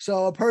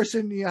 So a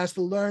person has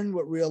to learn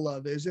what real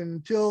love is, and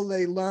until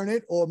they learn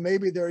it, or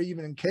maybe they're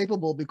even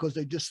incapable because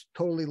they just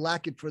totally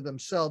lack it for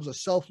themselves, a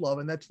self-love,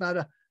 and that's not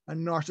a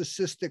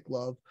narcissistic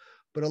love,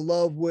 but a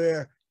love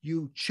where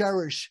you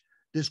cherish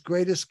this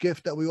greatest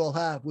gift that we all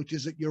have, which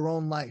is your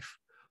own life,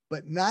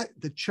 but not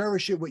to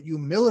cherish it with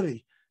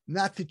humility,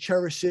 not to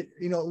cherish it.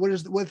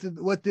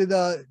 What did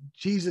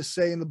Jesus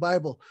say in the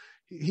Bible?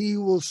 He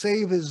will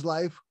save his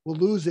life, will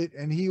lose it,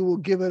 and he will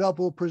give it up,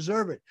 will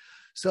preserve it.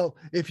 So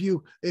if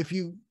you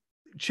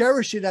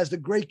cherish it as the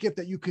great gift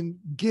that you can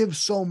give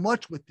so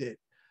much with it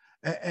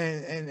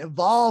and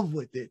evolve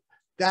with it,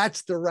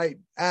 that's the right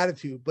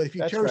attitude. But if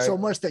you cherish so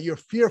much that you're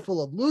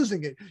fearful of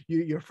losing it,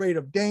 you're afraid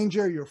of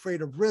danger, you're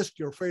afraid of risk,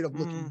 you're afraid of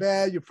looking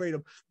bad, you're afraid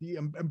of the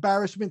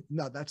embarrassment.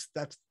 No, that's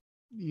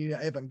you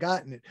haven't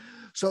gotten it.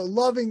 So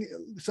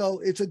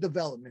it's a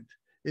development.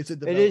 It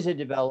is a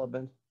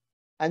development.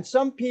 And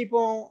some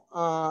people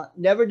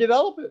never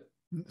develop it.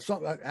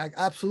 So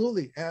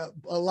absolutely. A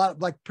lot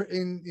like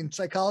in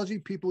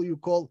psychology,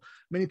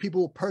 many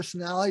people with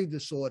personality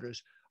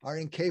disorders are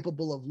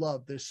incapable of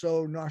love. They're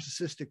so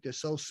narcissistic. They're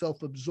so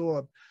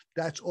self-absorbed.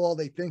 That's all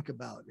they think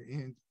about.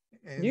 And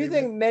you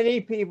think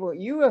many people,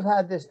 you have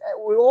had this,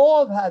 we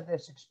all have had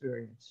this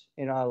experience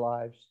in our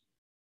lives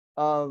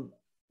of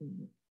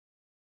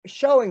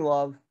showing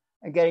love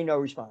and getting no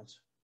response.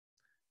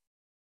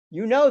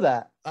 You know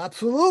that.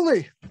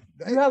 Absolutely.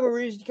 You have a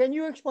reason. Can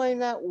you explain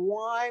that?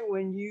 Why,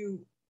 when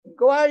you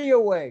go out of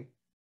your way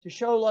to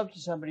show love to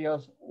somebody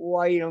else,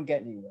 why you don't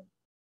get anywhere?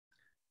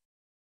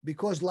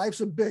 Because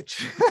life's a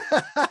bitch.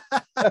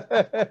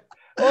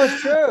 Well,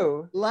 it's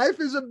true. Life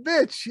is a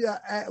bitch. Yeah.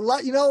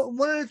 You know,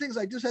 one of the things,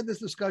 I just had this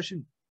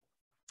discussion,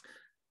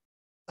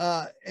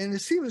 and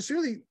it seems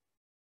really,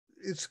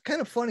 it's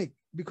kind of funny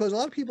because a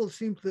lot of people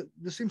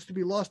this seems to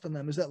be lost on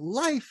them, is that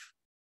life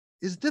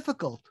is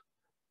difficult.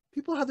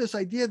 People have this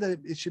idea that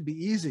it should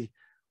be easy.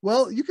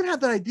 Well, you can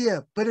have that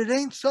idea, but it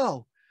ain't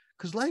so,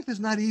 because life is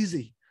not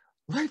easy.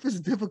 Life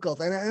is difficult,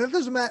 and it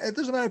doesn't matter. It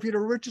doesn't matter if you're the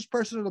richest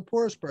person or the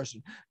poorest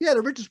person. Yeah,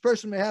 the richest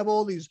person may have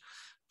all these,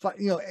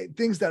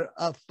 things that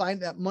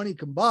find that money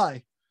can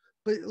buy,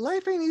 but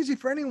life ain't easy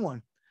for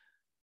anyone.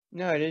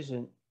 No, it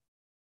isn't.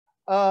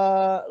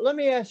 Let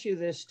me ask you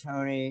this,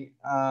 Tony.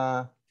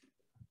 I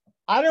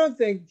don't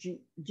think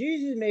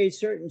Jesus made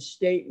certain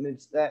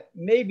statements that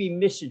may be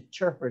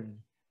misinterpreted.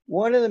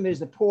 One of them is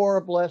the poor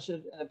are blessed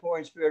and the poor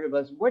in spirit are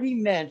blessed. What he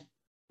meant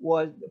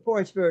was the poor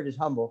in spirit is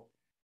humble.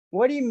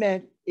 What he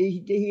meant,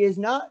 he is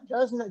not,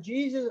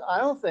 Jesus, I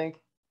don't think,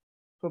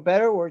 for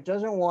better or worse,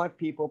 doesn't want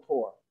people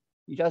poor.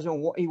 He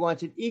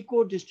wants an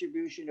equal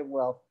distribution of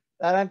wealth.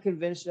 That I'm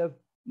convinced of.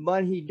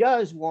 But he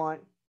does want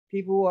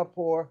people who are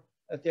poor,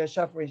 that their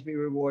sufferings be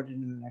rewarded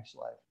in the next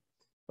life.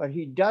 But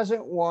he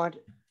doesn't want,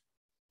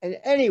 in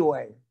any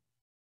way,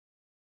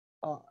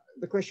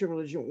 the Christian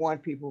religion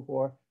want people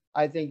poor.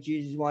 I think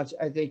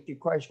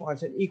Christ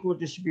wants an equal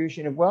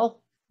distribution of wealth.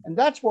 And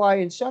that's why,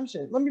 in some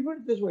sense, let me put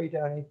it this way,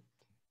 Tony.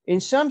 In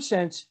some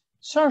sense,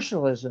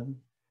 socialism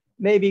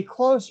may be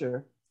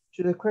closer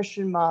to the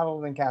Christian model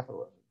than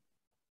capitalism.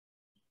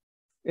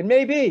 It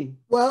may be.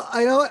 Well,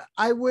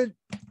 I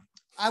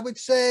would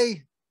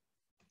say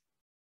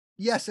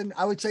yes, and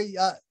I would say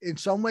in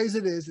some ways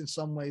it is, in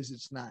some ways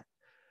it's not.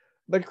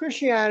 But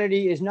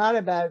Christianity is not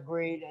about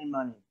greed and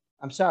money.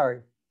 I'm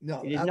sorry.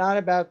 No, it is not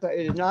about that.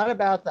 It is not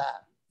about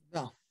that.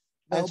 No.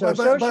 And so,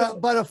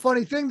 but a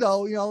funny thing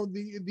though,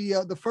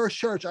 the first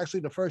church,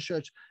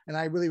 and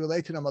I really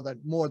relate to them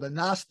more the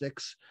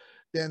Gnostics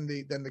than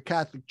the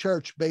Catholic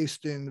Church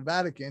based in the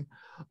Vatican,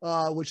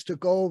 which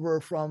took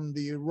over from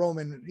the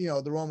Roman,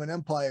 the Roman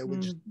Empire,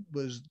 which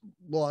was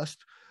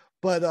lost.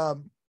 But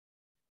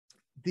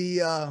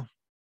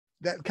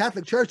that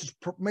Catholic Church is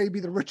maybe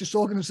the richest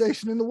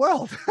organization in the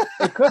world.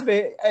 It could be.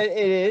 It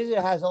is. It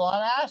has a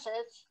lot of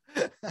assets.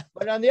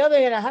 But on the other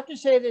hand, I have to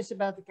say this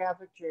about the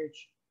Catholic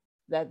Church,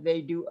 that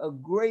they do a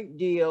great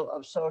deal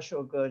of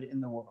social good in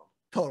the world.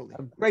 Totally.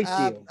 A great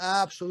deal.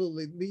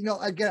 Absolutely.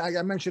 Again,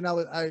 I mentioned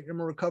I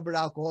am a recovered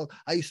alcoholic.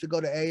 I used to go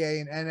to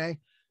AA and NA.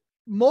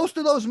 Most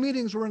of those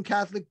meetings were in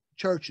Catholic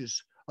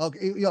churches,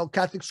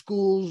 Catholic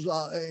schools,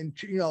 and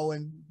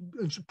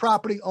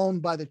property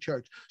owned by the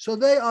church. So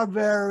they are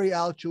very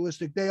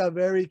altruistic. They are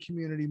very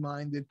community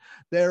minded.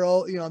 They're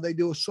all, they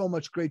do so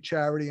much great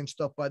charity and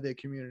stuff by their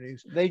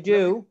communities. They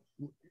do.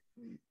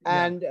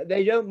 And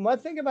they don't. One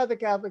thing about the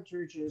Catholic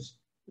Church is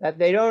that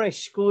they don't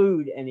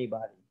exclude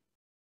anybody.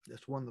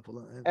 That's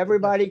wonderful.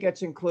 Everybody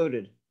gets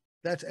included.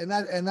 I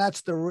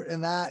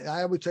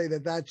would say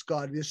that's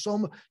God. There's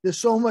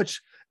so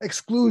much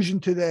exclusion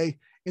today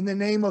in the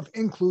name of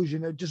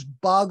inclusion. It just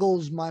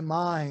boggles my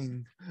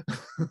mind.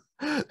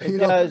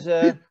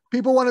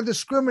 People want to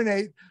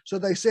discriminate, so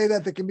they say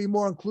that they can be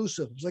more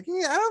inclusive. It's like,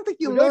 I don't think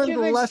you learned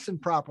the lesson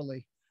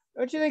properly.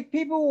 Don't you think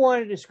people who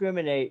want to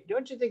discriminate,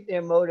 don't you think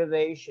their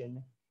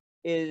motivation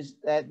is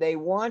that they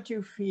want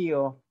to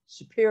feel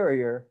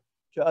superior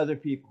to other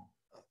people?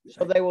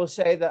 So they will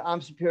say that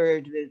I'm superior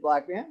to this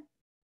black man,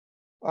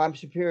 or I'm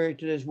superior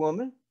to this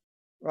woman,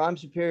 or I'm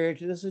superior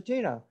to this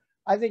Latino.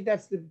 I think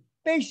that's the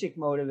basic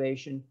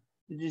motivation,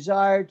 the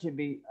desire to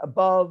be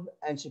above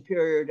and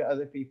superior to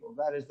other people.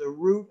 That is the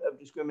root of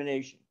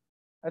discrimination.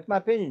 That's my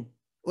opinion.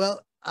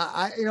 Well,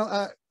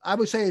 I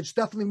would say it's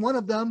definitely one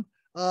of them.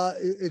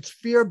 It's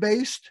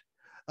fear-based.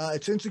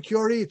 It's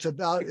insecurity. It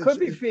could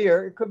be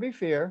fear. It could be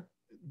fear.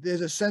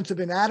 There's a sense of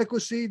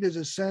inadequacy. There's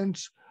a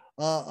sense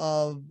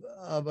of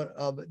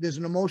there's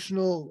an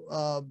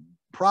emotional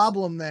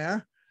problem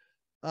there.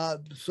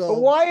 But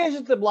why is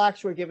it the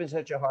blacks were given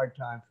such a hard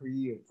time for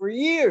years? For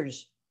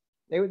years,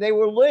 they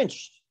were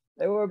lynched.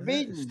 They were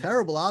beaten. It's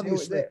terrible,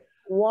 obviously.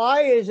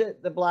 Why is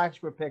it the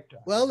blacks were picked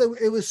on? Well,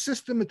 it was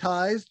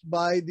systematized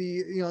by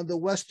the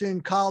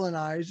Western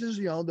colonizers,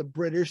 the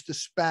British, the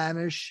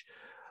Spanish,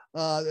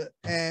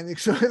 and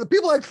so the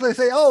people like to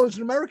say, "Oh, it's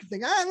an American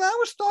thing." That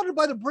was started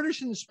by the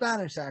British and the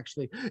Spanish,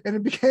 actually, and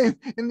it became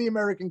in the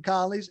American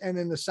colonies and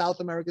in the South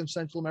American,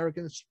 Central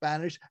American,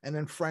 Spanish, and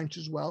then French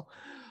as well.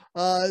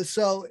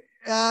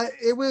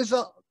 It was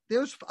there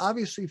was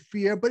obviously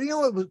fear, but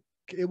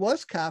it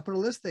was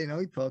capitalist. He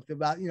talked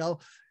about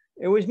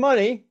it was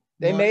money.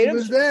 They made it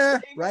was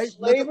there, right?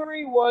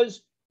 Slavery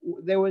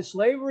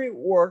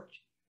worked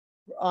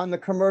on the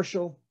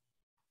commercial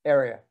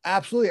area.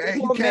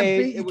 Absolutely.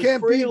 You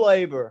can't be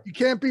labor. You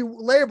can't be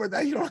labor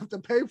that you don't have to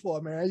pay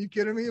for, man. Are you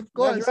kidding me? Of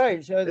course. That's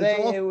right. So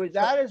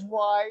that is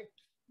why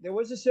there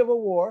was a civil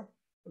war.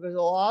 because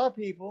a lot of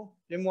people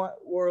didn't want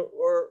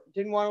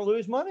to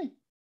lose money.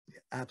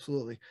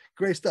 Absolutely.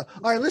 Great stuff.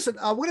 All right, listen,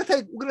 we're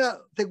gonna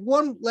take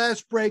one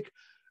last break.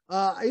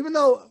 Even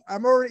though I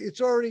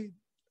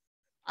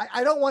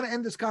don't want to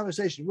end this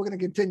conversation. We're going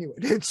to continue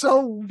it. It's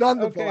so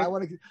wonderful.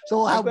 Okay. So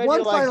we'll have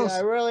one final. I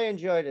really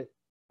enjoyed it.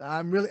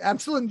 I'm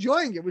still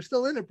enjoying it. We're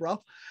still in it,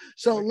 bro.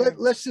 So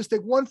let's just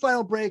take one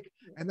final break,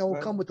 and then we'll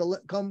come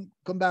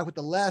back with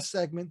the last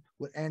segment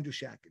with Andrew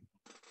Schatkin.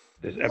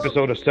 This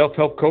episode of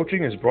Self-Help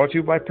Coaching is brought to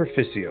you by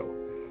Proficio.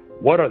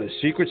 What are the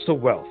secrets to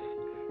wealth?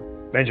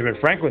 Benjamin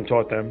Franklin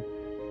taught them,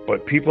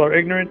 but people are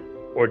ignorant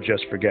or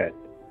just forget.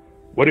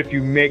 What if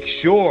you make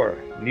sure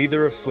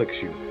neither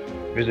afflicts you?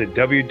 Visit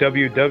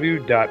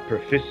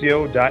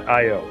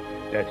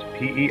www.perficio.io. That's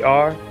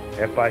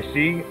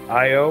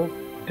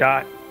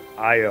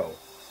PERFICIO.io,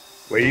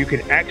 where you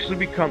can actually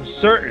become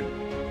certain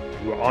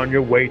you are on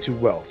your way to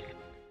wealth.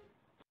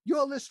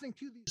 You're listening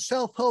to the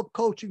Self-Help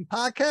Coaching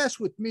Podcast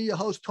with me, your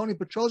host, Tony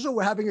Petroza.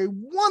 We're having a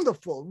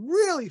wonderful,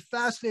 really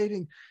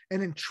fascinating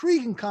and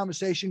intriguing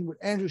conversation with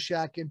Andrew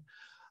Schatkin.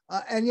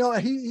 And, you know,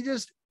 he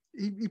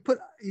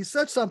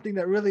said something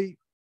that really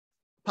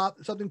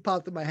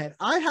popped in my head.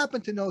 I happen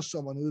to know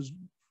someone who's,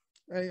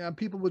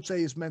 people would say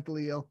he's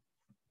mentally ill.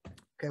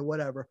 Okay,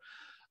 whatever.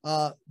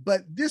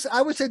 But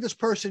I would say this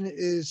person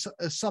is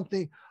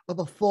something of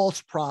a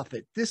false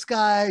prophet. This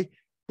guy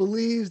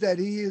believes that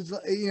he is,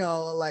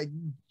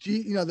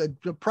 the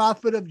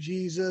prophet of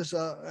Jesus.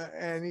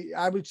 And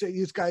I would say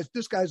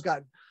this guy's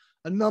got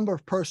a number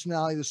of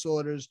personality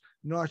disorders,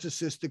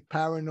 narcissistic,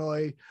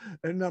 paranoid,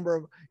 a number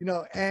of,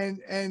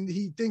 and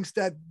he thinks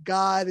that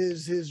God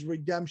is his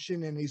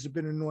redemption and he's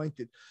been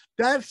anointed.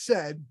 That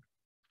said,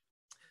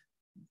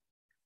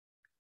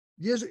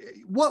 this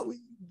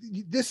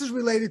is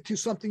related to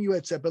something you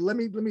had said, but let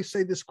me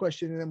say this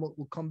question and then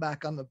we'll come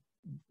back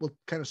we'll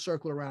kind of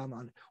circle around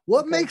on it.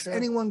 What makes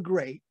anyone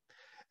great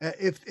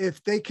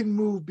if they can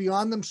move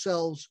beyond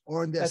themselves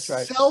or in their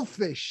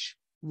selfish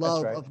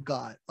love of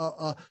God,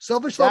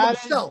 selfish love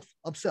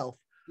of self.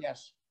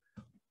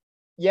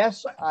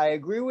 Yes, I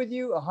agree with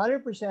you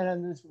 100%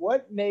 on this.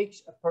 What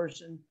makes a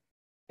person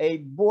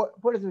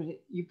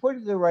you put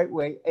it the right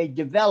way, a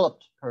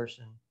developed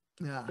person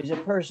is a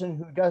person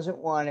who doesn't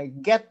want to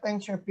get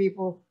things from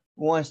people,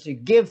 who wants to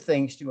give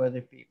things to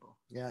other people.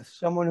 Yes.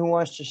 Someone who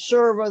wants to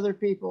serve other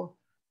people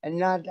and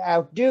not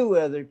outdo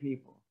other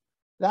people.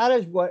 That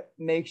is what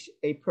makes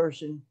a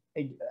person,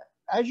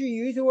 as you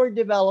use the word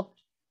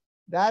developed,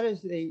 that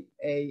is a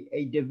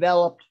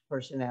developed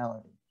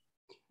personality,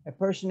 a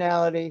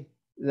personality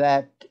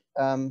that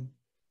has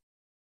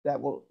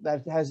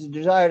a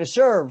desire to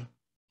serve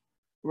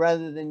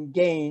rather than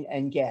gain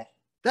and get.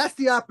 That's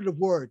the operative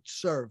word,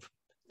 serve.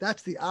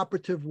 That's the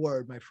operative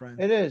word, my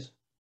friend. It is.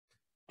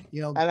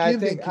 And I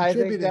think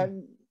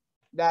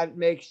that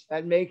makes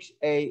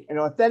an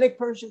authentic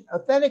person.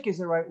 Authentic is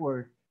the right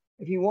word.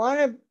 If you want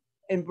to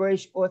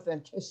embrace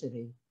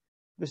authenticity,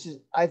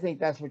 I think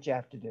that's what you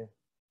have to do.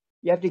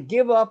 You have to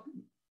give up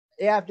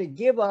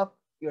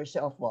your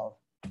self-love.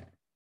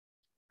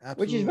 Absolutely.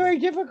 Which is very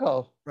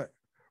difficult. Right.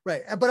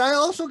 But I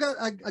also got,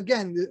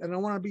 again, and I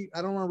don't want to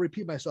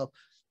repeat myself,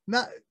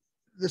 not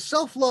the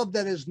self-love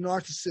that is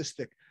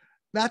narcissistic,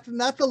 not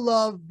the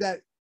love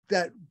that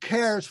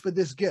cares for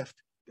this gift.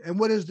 And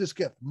what is this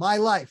gift? My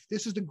life.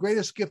 This is the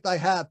greatest gift I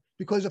have,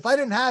 because if I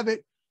didn't have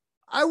it,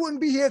 I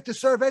wouldn't be here to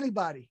serve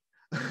anybody.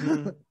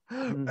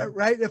 Mm-hmm.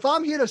 Right? If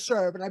I'm here to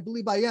serve, and I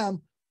believe I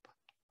am,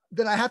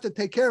 then I have to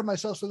take care of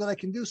myself so that I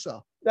can do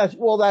so. That's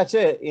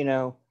it,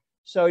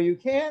 So you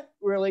can't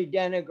really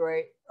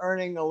denigrate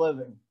earning a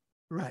living,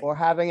 right, or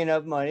having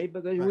enough money,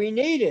 because we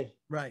need it.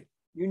 Right.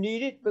 You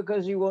need it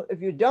because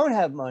if you don't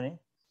have money,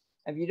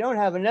 if you don't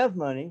have enough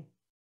money,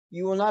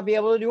 you will not be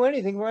able to do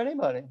anything for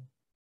anybody.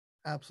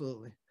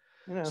 Absolutely.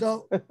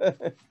 So,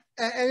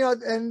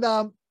 and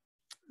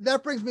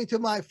that brings me to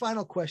my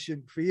final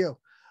question for you.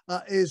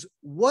 Is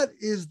what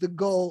is the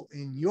goal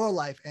in your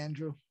life,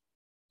 Andrew?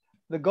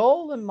 The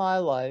goal in my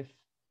life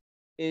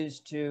is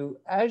to,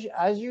 as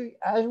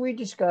we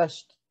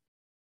discussed,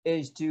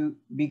 is to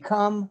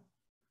become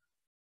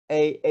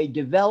a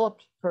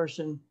developed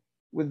person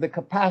with the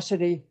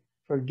capacity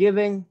for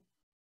giving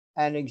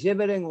and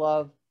exhibiting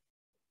love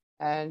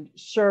and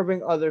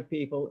serving other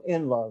people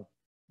in love.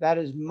 That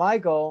is my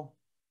goal.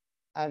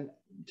 And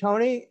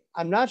Tony,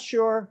 I'm not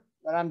sure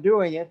that I'm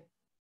doing it.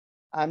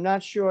 I'm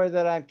not sure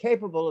that I'm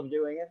capable of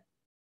doing it,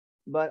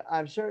 but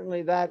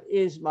that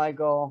is my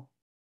goal.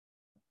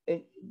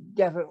 It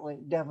definitely.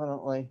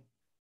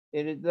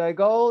 The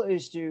goal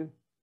is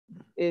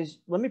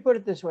let me put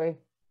it this way,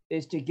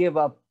 is to give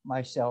up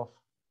myself.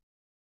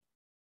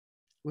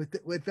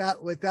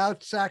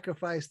 Without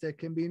sacrifice, there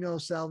can be no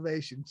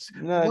salvation.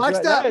 No,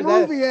 watch that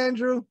movie,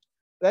 Andrew.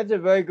 That's a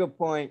very good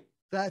point.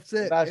 That's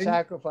it. About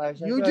sacrifice.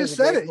 You just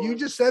said it. You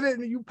just said it,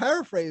 and you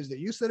paraphrased it.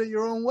 You said it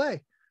your own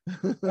way.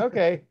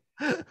 Okay.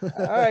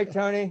 All right,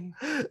 Tony.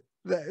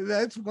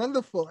 That's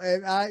wonderful,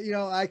 and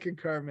I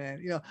concur,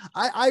 man.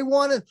 I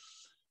want to,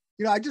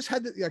 I just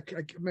had to. I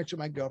mentioned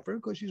my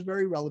girlfriend because she's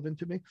very relevant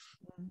to me,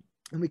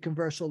 and we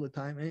converse all the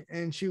time.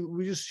 And she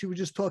was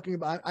just talking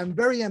about, I'm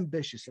very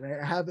ambitious, and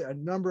I have a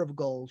number of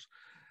goals,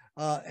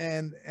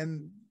 and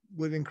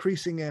with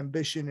increasing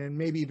ambition and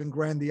maybe even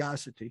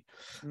grandiosity.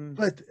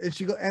 But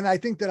and I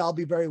think that I'll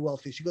be very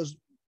wealthy. She goes,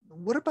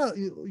 what about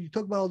you? You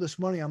talk about all this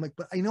money. I'm like,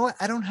 but you know what?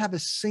 I don't have a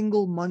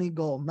single money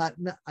goal. Not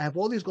I have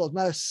all these goals.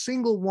 Not a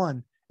single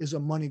one is a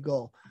money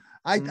goal.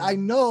 I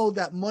know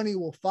that money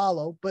will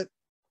follow, but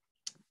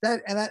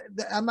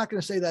I'm not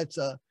going to say that's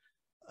a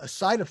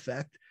side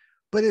effect,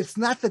 but it's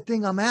not the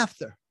thing I'm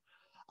after.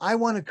 I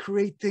want to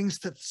create things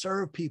that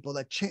serve people,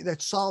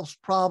 that solves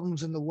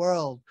problems in the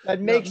world.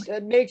 That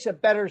makes a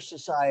better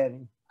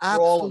society.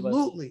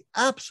 Absolutely.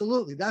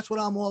 Absolutely. That's what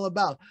I'm all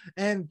about.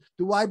 And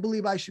do I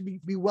believe I should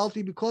be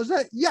wealthy because of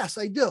that? Yes,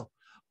 I do.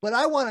 But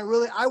I want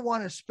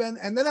to spend,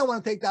 and then I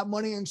want to take that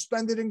money and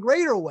spend it in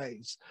greater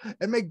ways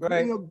and make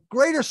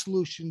greater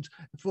solutions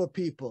for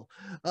people.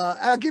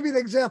 I'll give you an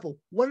example.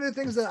 One of the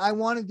things that I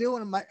want to do,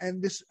 and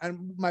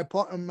my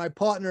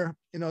partner,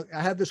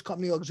 I have this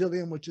company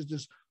Auxilium, which is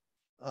this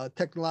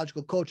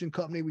technological coaching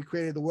company. We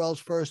created the world's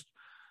first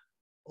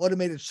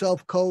automated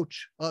self-help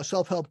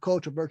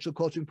coach, a virtual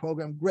coaching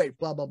program. Great,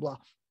 blah, blah, blah.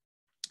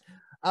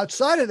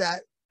 Outside of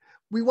that,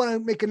 we want to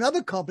make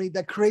another company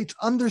that creates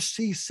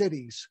undersea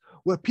cities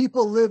where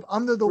people live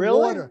under the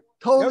water,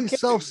 totally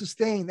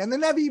self-sustained, and they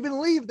never even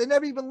leave. They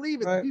never even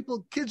leave it. Right.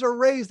 Kids are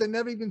raised, they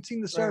never even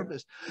seen the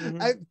surface.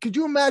 Could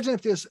you imagine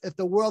if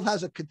the world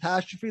has a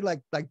catastrophe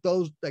like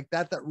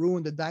that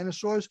ruined the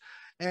dinosaurs,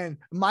 and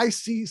my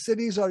sea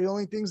cities are the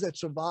only things that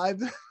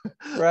survived?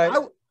 Right.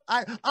 I'll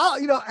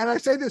and I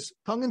say this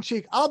tongue in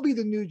cheek, I'll be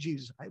the new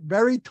Jesus,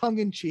 very tongue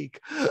in cheek.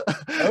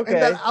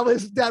 Okay. And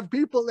that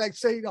people that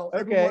say,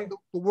 everyone,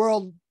 the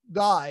world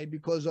died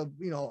because of,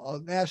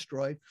 an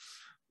asteroid,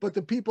 but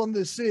the people in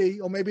the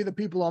sea, or maybe the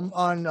people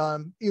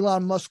on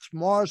Elon Musk's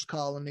Mars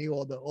colony,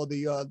 or the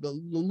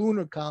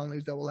lunar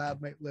colonies that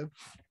might live.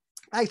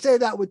 I say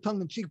that with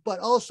tongue in cheek, but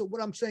also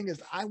what I'm saying is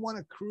I want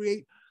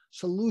to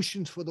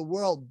solutions for the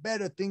world,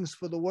 better things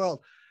for the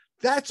world.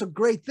 That's a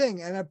great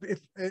thing. And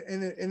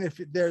if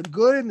they're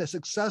good and they're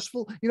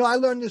successful, I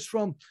learned this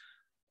from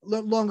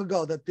long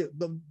ago, that the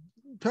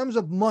in terms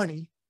of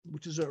money,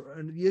 which is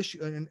the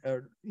issue, and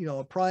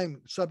a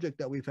prime subject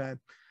that we've had,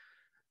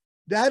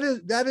 that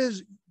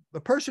is the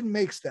person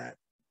makes that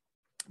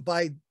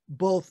by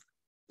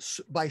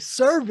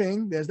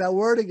serving. There's that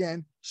word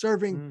again,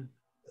 serving.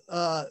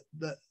 That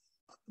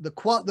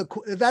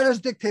is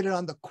dictated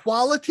on the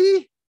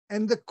quality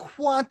and the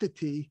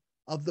quantity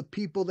of the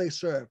people they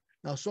serve.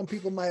 Now, some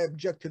people might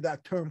object to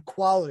that term,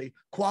 quality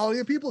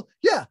of people.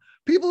 Yeah,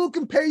 people who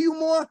can pay you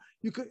more,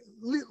 you could,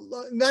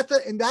 in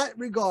that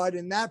regard,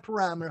 in that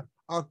parameter,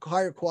 are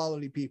higher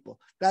quality people.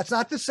 That's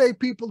not to say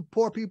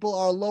poor people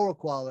are lower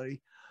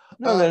quality.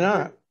 No, they're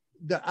not.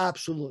 They're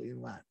absolutely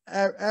not.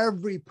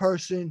 Every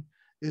person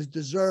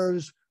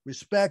deserves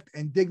respect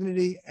and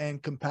dignity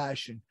and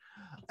compassion.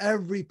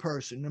 Every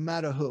person, no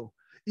matter who,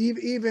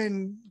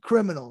 even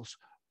criminals.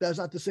 That's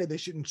not to say they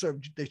shouldn't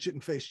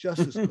face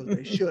justice, because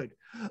they should,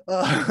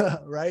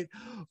 right?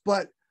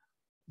 But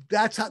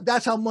that's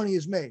how money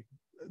is made,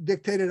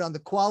 dictated on the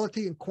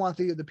quality and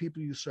quantity of the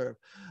people you serve.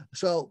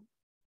 So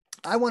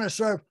I want to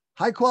serve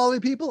high quality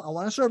people. I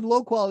want to serve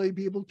low quality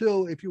people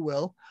too, if you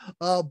will.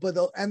 But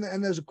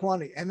there's a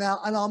quantity, and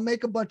I'll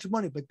make a bunch of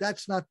money, but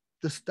that's not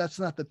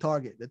the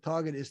target. The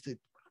target is to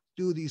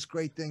do these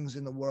great things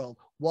in the world.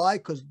 Why?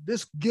 Because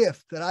this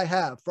gift that I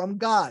have from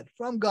God,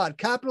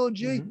 capital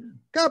G,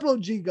 capital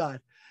G,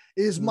 God,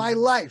 is my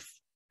life.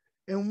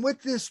 And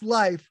with this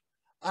life,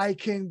 I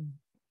can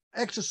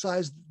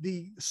exercise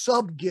the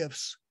sub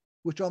gifts,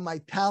 which are my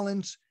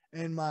talents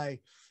and my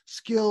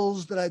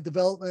skills that I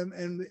develop,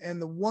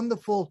 and the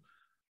wonderful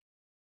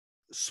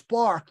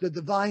spark, the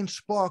divine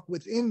spark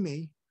within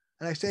me.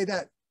 And I say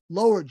that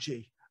lower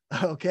G,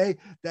 okay?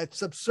 That's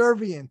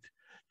subservient.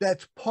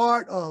 That's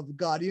part of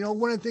God.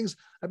 One of the things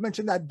I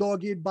mentioned, that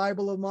dog-eared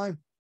Bible of mine.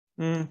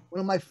 One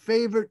of my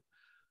favorite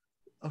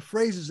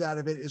phrases out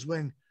of it is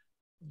when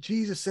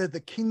Jesus said, "The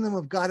kingdom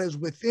of God is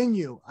within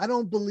you." I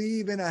don't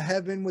believe in a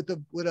heaven with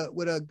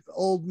a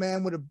old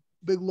man with a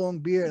big long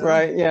beard.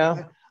 Right.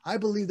 Yeah. I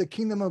believe the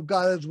kingdom of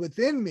God is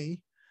within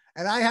me,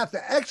 and I have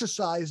to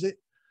exercise it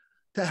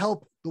to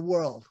help the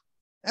world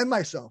and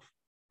myself.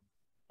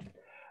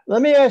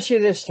 Let me ask you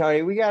this,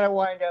 Tony. We got to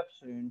wind up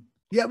soon.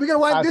 Yeah, we're gonna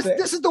wind this.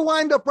 This is the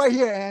wind up right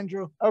here,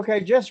 Andrew. Okay,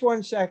 just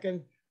 1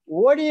 second.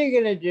 What are you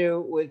gonna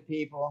do with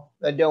people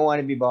that don't want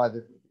to be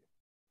bothered with you?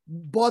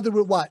 Bothered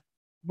with what?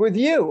 With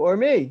you or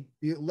me?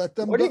 You let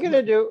them. What are you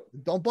gonna do?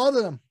 Don't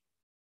bother them.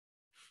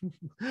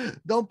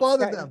 Don't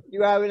bother them.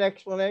 You have an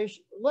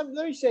explanation? Let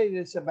me say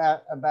this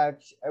about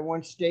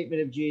one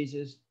statement of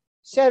Jesus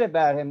said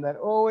about him that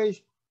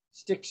always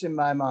sticks in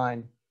my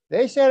mind.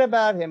 They said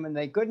about him, and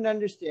they couldn't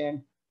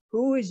understand,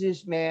 who is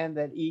this man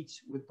that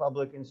eats with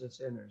publicans and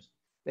sinners?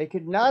 They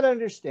could not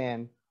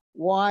understand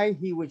why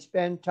he would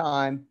spend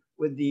time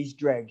with these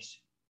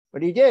dregs,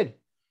 but he did.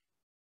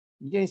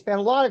 He didn't spend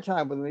a lot of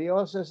time with them. He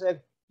also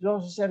said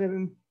of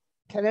him,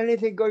 "Can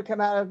anything good come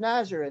out of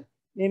Nazareth?"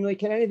 Namely,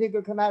 can anything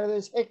good come out of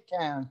this hick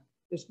town,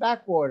 this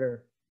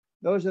backwater?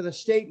 Those are the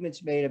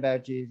statements made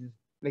about Jesus.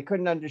 They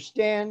couldn't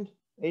understand.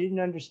 They didn't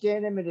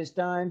understand him at his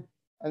time,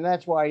 and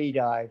that's why he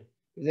died.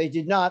 They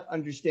did not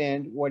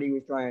understand what he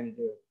was trying to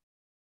do.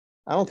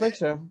 I don't think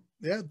so.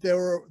 Yeah, there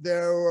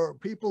were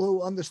people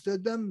who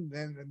understood them,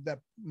 and that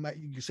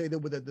you could say they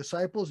were the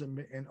disciples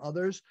and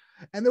others,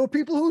 and there were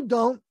people who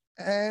don't,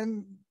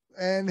 and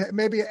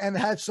maybe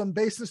had some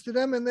basis to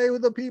them, and they were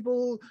the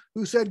people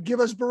who said, "Give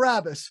us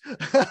Barabbas."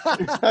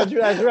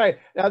 That's right.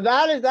 Now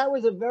that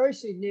was a very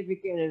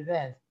significant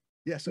event.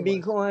 Yes,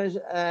 because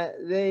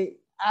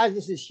as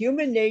this is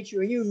human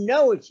nature, and you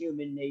know it's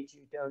human nature,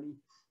 Tony,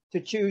 to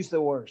choose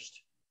the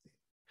worst.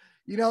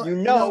 You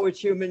know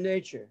it's human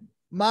nature.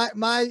 I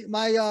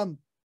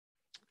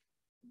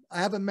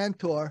have a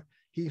mentor.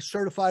 He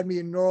certified me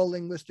in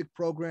neuro-linguistic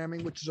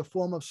programming, which is a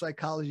form of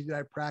psychology that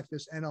I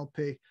practice,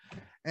 NLP,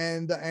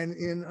 and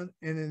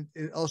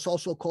it's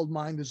also called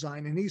mind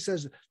design. And he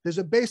says there's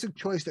a basic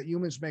choice that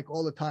humans make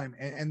all the time,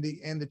 and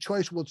the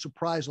choice will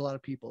surprise a lot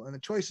of people. And the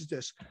choice is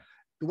this: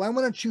 do I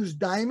want to choose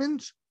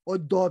diamonds or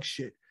dog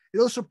shit?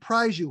 It'll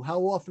surprise you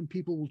how often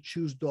people will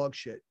choose dog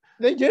shit.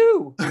 They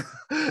do.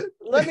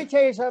 Let me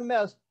tell you something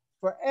else.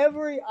 For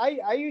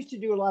I used to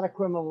do a lot of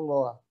criminal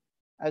law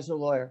as a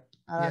lawyer.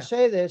 And I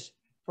say this,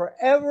 for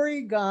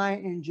every guy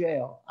in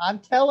jail, I'm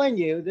telling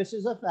you, this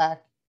is a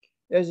fact,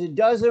 there's a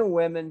dozen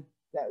women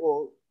that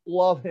will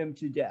love him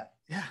to death.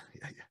 Yeah.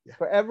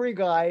 For every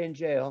guy in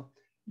jail,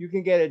 you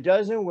can get a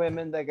dozen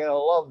women that are going to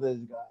love this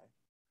guy.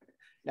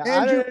 Now,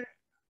 Andrew,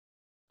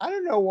 I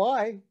don't know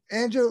why.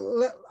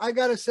 Andrew, I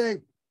got to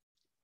say,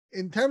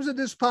 in terms of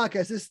this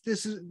podcast,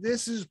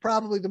 this is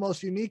probably the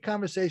most unique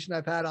conversation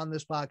I've had on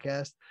this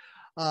podcast.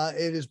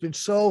 It has been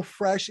so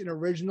fresh and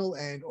original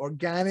and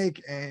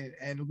organic,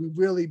 and we've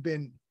really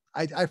been.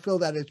 I feel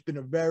that it's been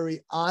a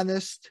very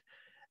honest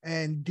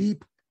and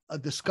deep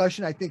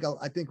discussion. I think it's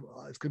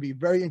going to be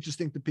very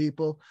interesting to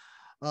people,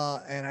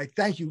 and I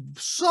thank you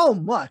so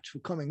much for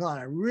coming on.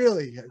 I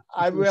really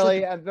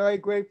am very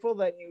grateful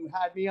that you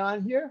had me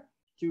on here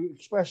to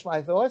express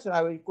my thoughts, and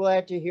I was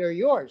glad to hear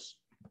yours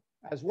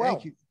as well.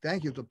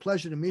 Thank you. It's a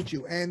pleasure to meet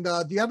you. And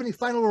do you have any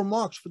final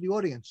remarks for the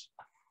audience?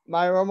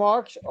 My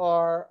remarks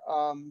are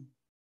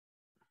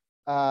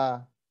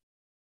to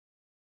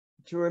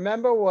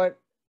remember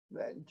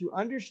to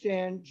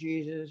understand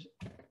Jesus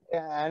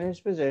and his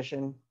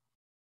position,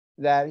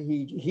 that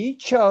he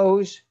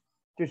chose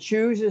to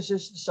choose as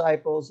his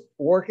disciples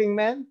working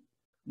men,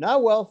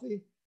 not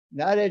wealthy,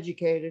 not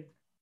educated.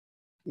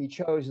 He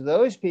chose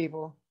those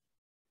people.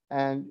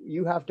 And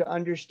you have to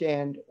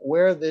understand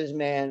where this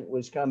man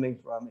was coming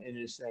from in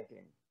his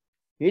thinking.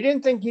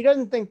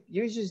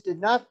 Jesus did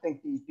not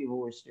think these people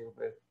were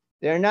stupid.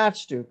 They're not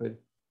stupid.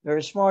 They're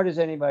as smart as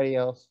anybody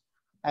else.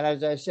 And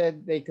as I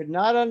said, they could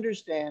not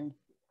understand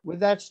with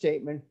that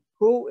statement,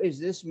 who is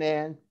this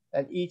man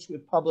that eats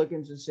with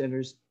publicans and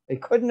sinners? They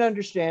couldn't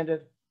understand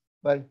it,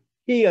 but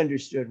he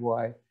understood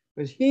why,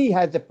 because he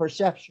had the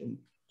perception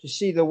to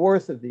see the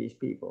worth of these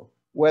people,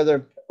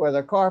 whether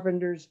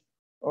carpenters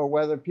or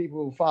whether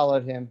people who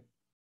followed him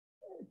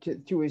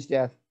to his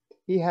death.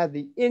 He had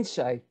the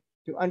insight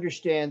to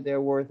understand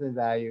their worth and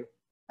value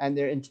and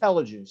their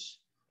intelligence.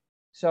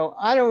 So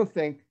I don't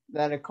think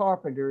that a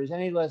carpenter is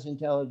any less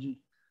intelligent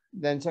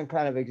than some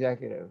kind of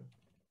executive.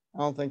 I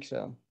don't think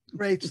so.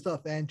 Great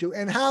stuff, Andrew.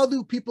 And how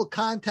do people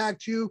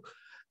contact you?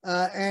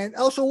 And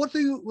also, what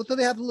do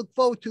they have to look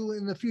forward to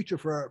in the future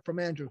from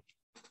Andrew?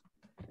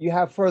 You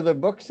have further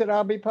books that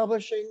I'll be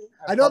publishing.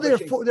 I know there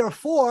are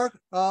four.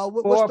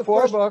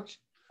 Four books.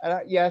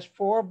 Yes,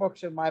 4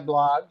 books of my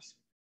blogs: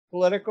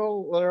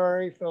 political,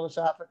 literary,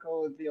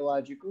 philosophical, and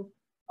theological.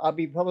 I'll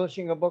be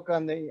publishing a book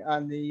on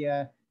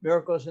the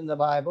miracles in the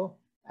Bible,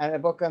 and a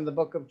book on the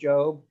book of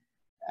Job,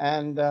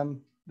 and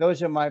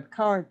those are my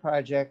current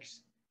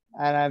projects.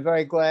 And I'm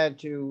very glad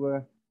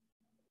to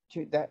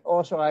that.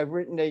 Also, I've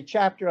written a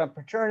chapter on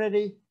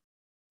paternity,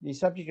 the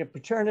subject of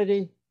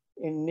paternity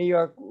in New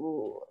York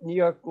law, New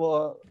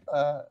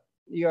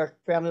York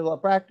family law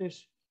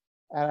practice.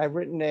 And I've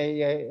written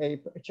a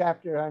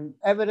chapter on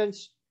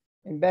evidence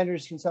in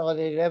Bender's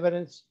Consolidated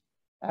Evidence.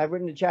 I've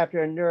written a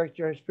chapter on New York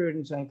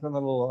jurisprudence on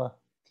criminal law.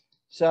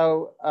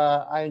 So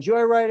I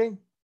enjoy writing.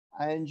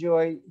 I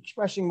enjoy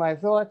expressing my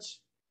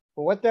thoughts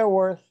for what they're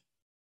worth.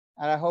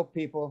 And I hope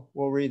people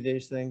will read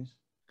these things.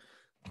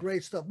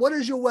 Great stuff. What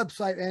is your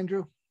website,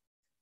 Andrew?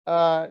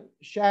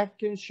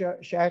 Schatkin,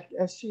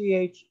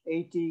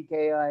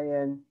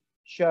 SCHATKIN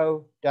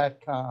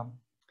show.com.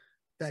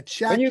 That's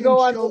Schatkin When you go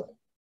on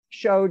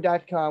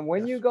show.com,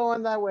 when you go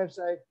on that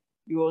website,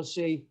 you will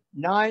see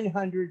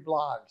 900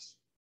 blogs,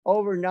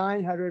 over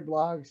 900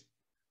 blogs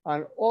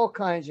on all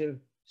kinds of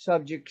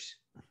subjects,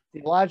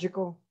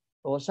 theological,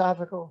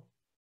 philosophical,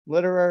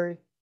 literary,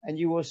 and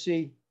you will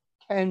see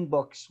 10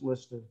 books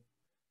listed.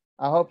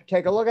 I hope you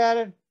take a look at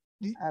it,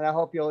 and I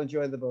hope you'll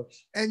enjoy the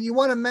books. And you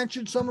want to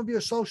mention some of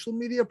your social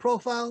media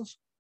profiles?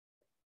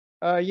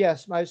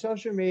 Yes, my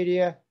social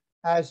media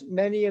has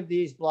many of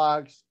these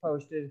blogs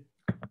posted.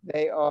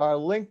 They are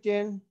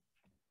LinkedIn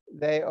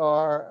They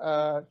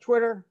are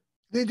Twitter.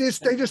 They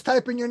just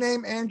type in your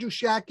name, Andrew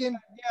Schatkin.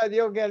 Yeah,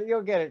 you'll get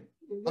it.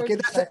 Okay,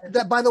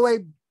 that by the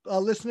way,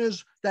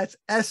 listeners, that's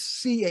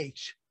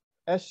SCH.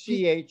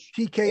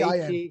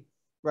 SCHTKIN.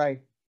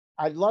 Right.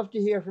 I'd love to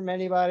hear from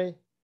anybody,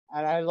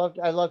 and I love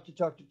to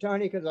talk to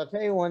Tony, because I'll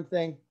tell you one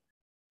thing.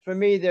 For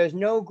me, there's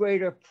no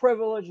greater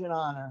privilege and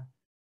honor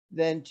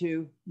than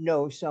to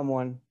know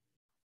someone,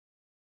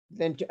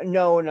 than to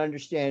know and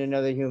understand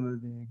another human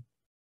being.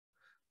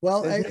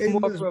 Well, there's no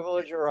more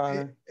privilege or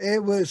honor.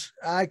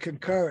 I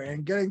concur,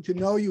 and getting to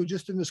know you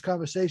just in this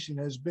conversation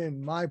has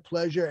been my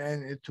pleasure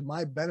and to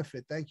my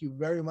benefit. Thank you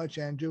very much,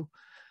 Andrew.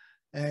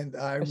 And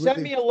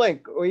Send me a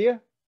link, will you?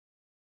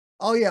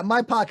 Oh yeah,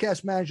 my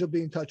podcast manager will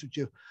be in touch with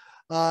you.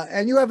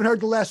 And you haven't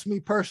heard the last of me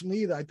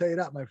personally either, I tell you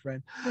that, my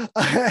friend.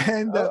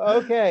 And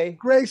okay,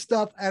 great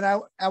stuff. And I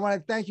want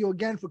to thank you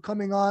again for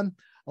coming on.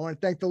 I want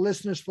to thank the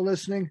listeners for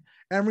listening.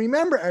 And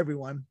remember,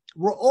 everyone,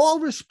 we're all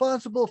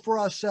responsible for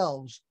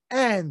ourselves,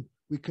 and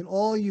we can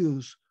all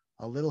use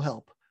a little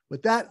help.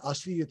 With that, I'll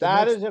see you at the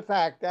That next. is a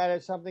fact. That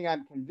is something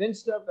I'm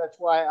convinced of. That's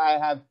why I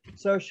have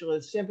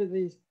socialist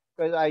sympathies,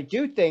 because I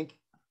do think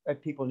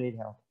that people need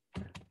help.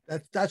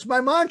 That's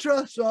my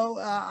mantra. So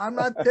I'm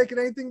not taking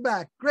anything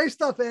back. Great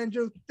stuff,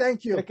 Andrew.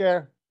 Thank you. Take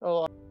care.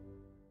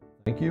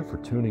 Thank you for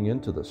tuning in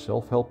to the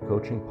Self-Help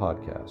Coaching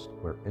Podcast,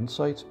 where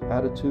insights,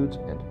 attitudes,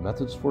 and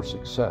methods for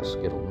success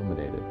get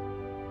illuminated.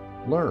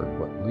 Learn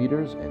what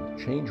leaders and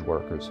change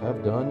workers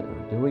have done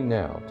and are doing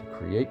now to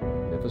create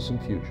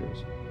magnificent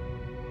futures.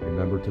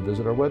 Remember to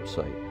visit our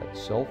website at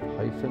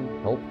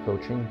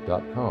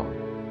self-helpcoaching.com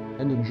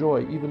and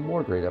enjoy even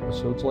more great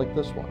episodes like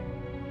this one.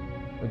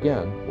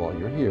 Again, while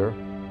you're here,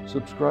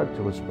 subscribe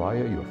to us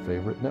via your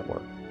favorite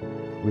network.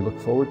 We look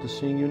forward to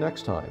seeing you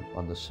next time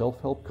on the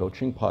Self-Help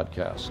Coaching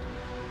Podcast.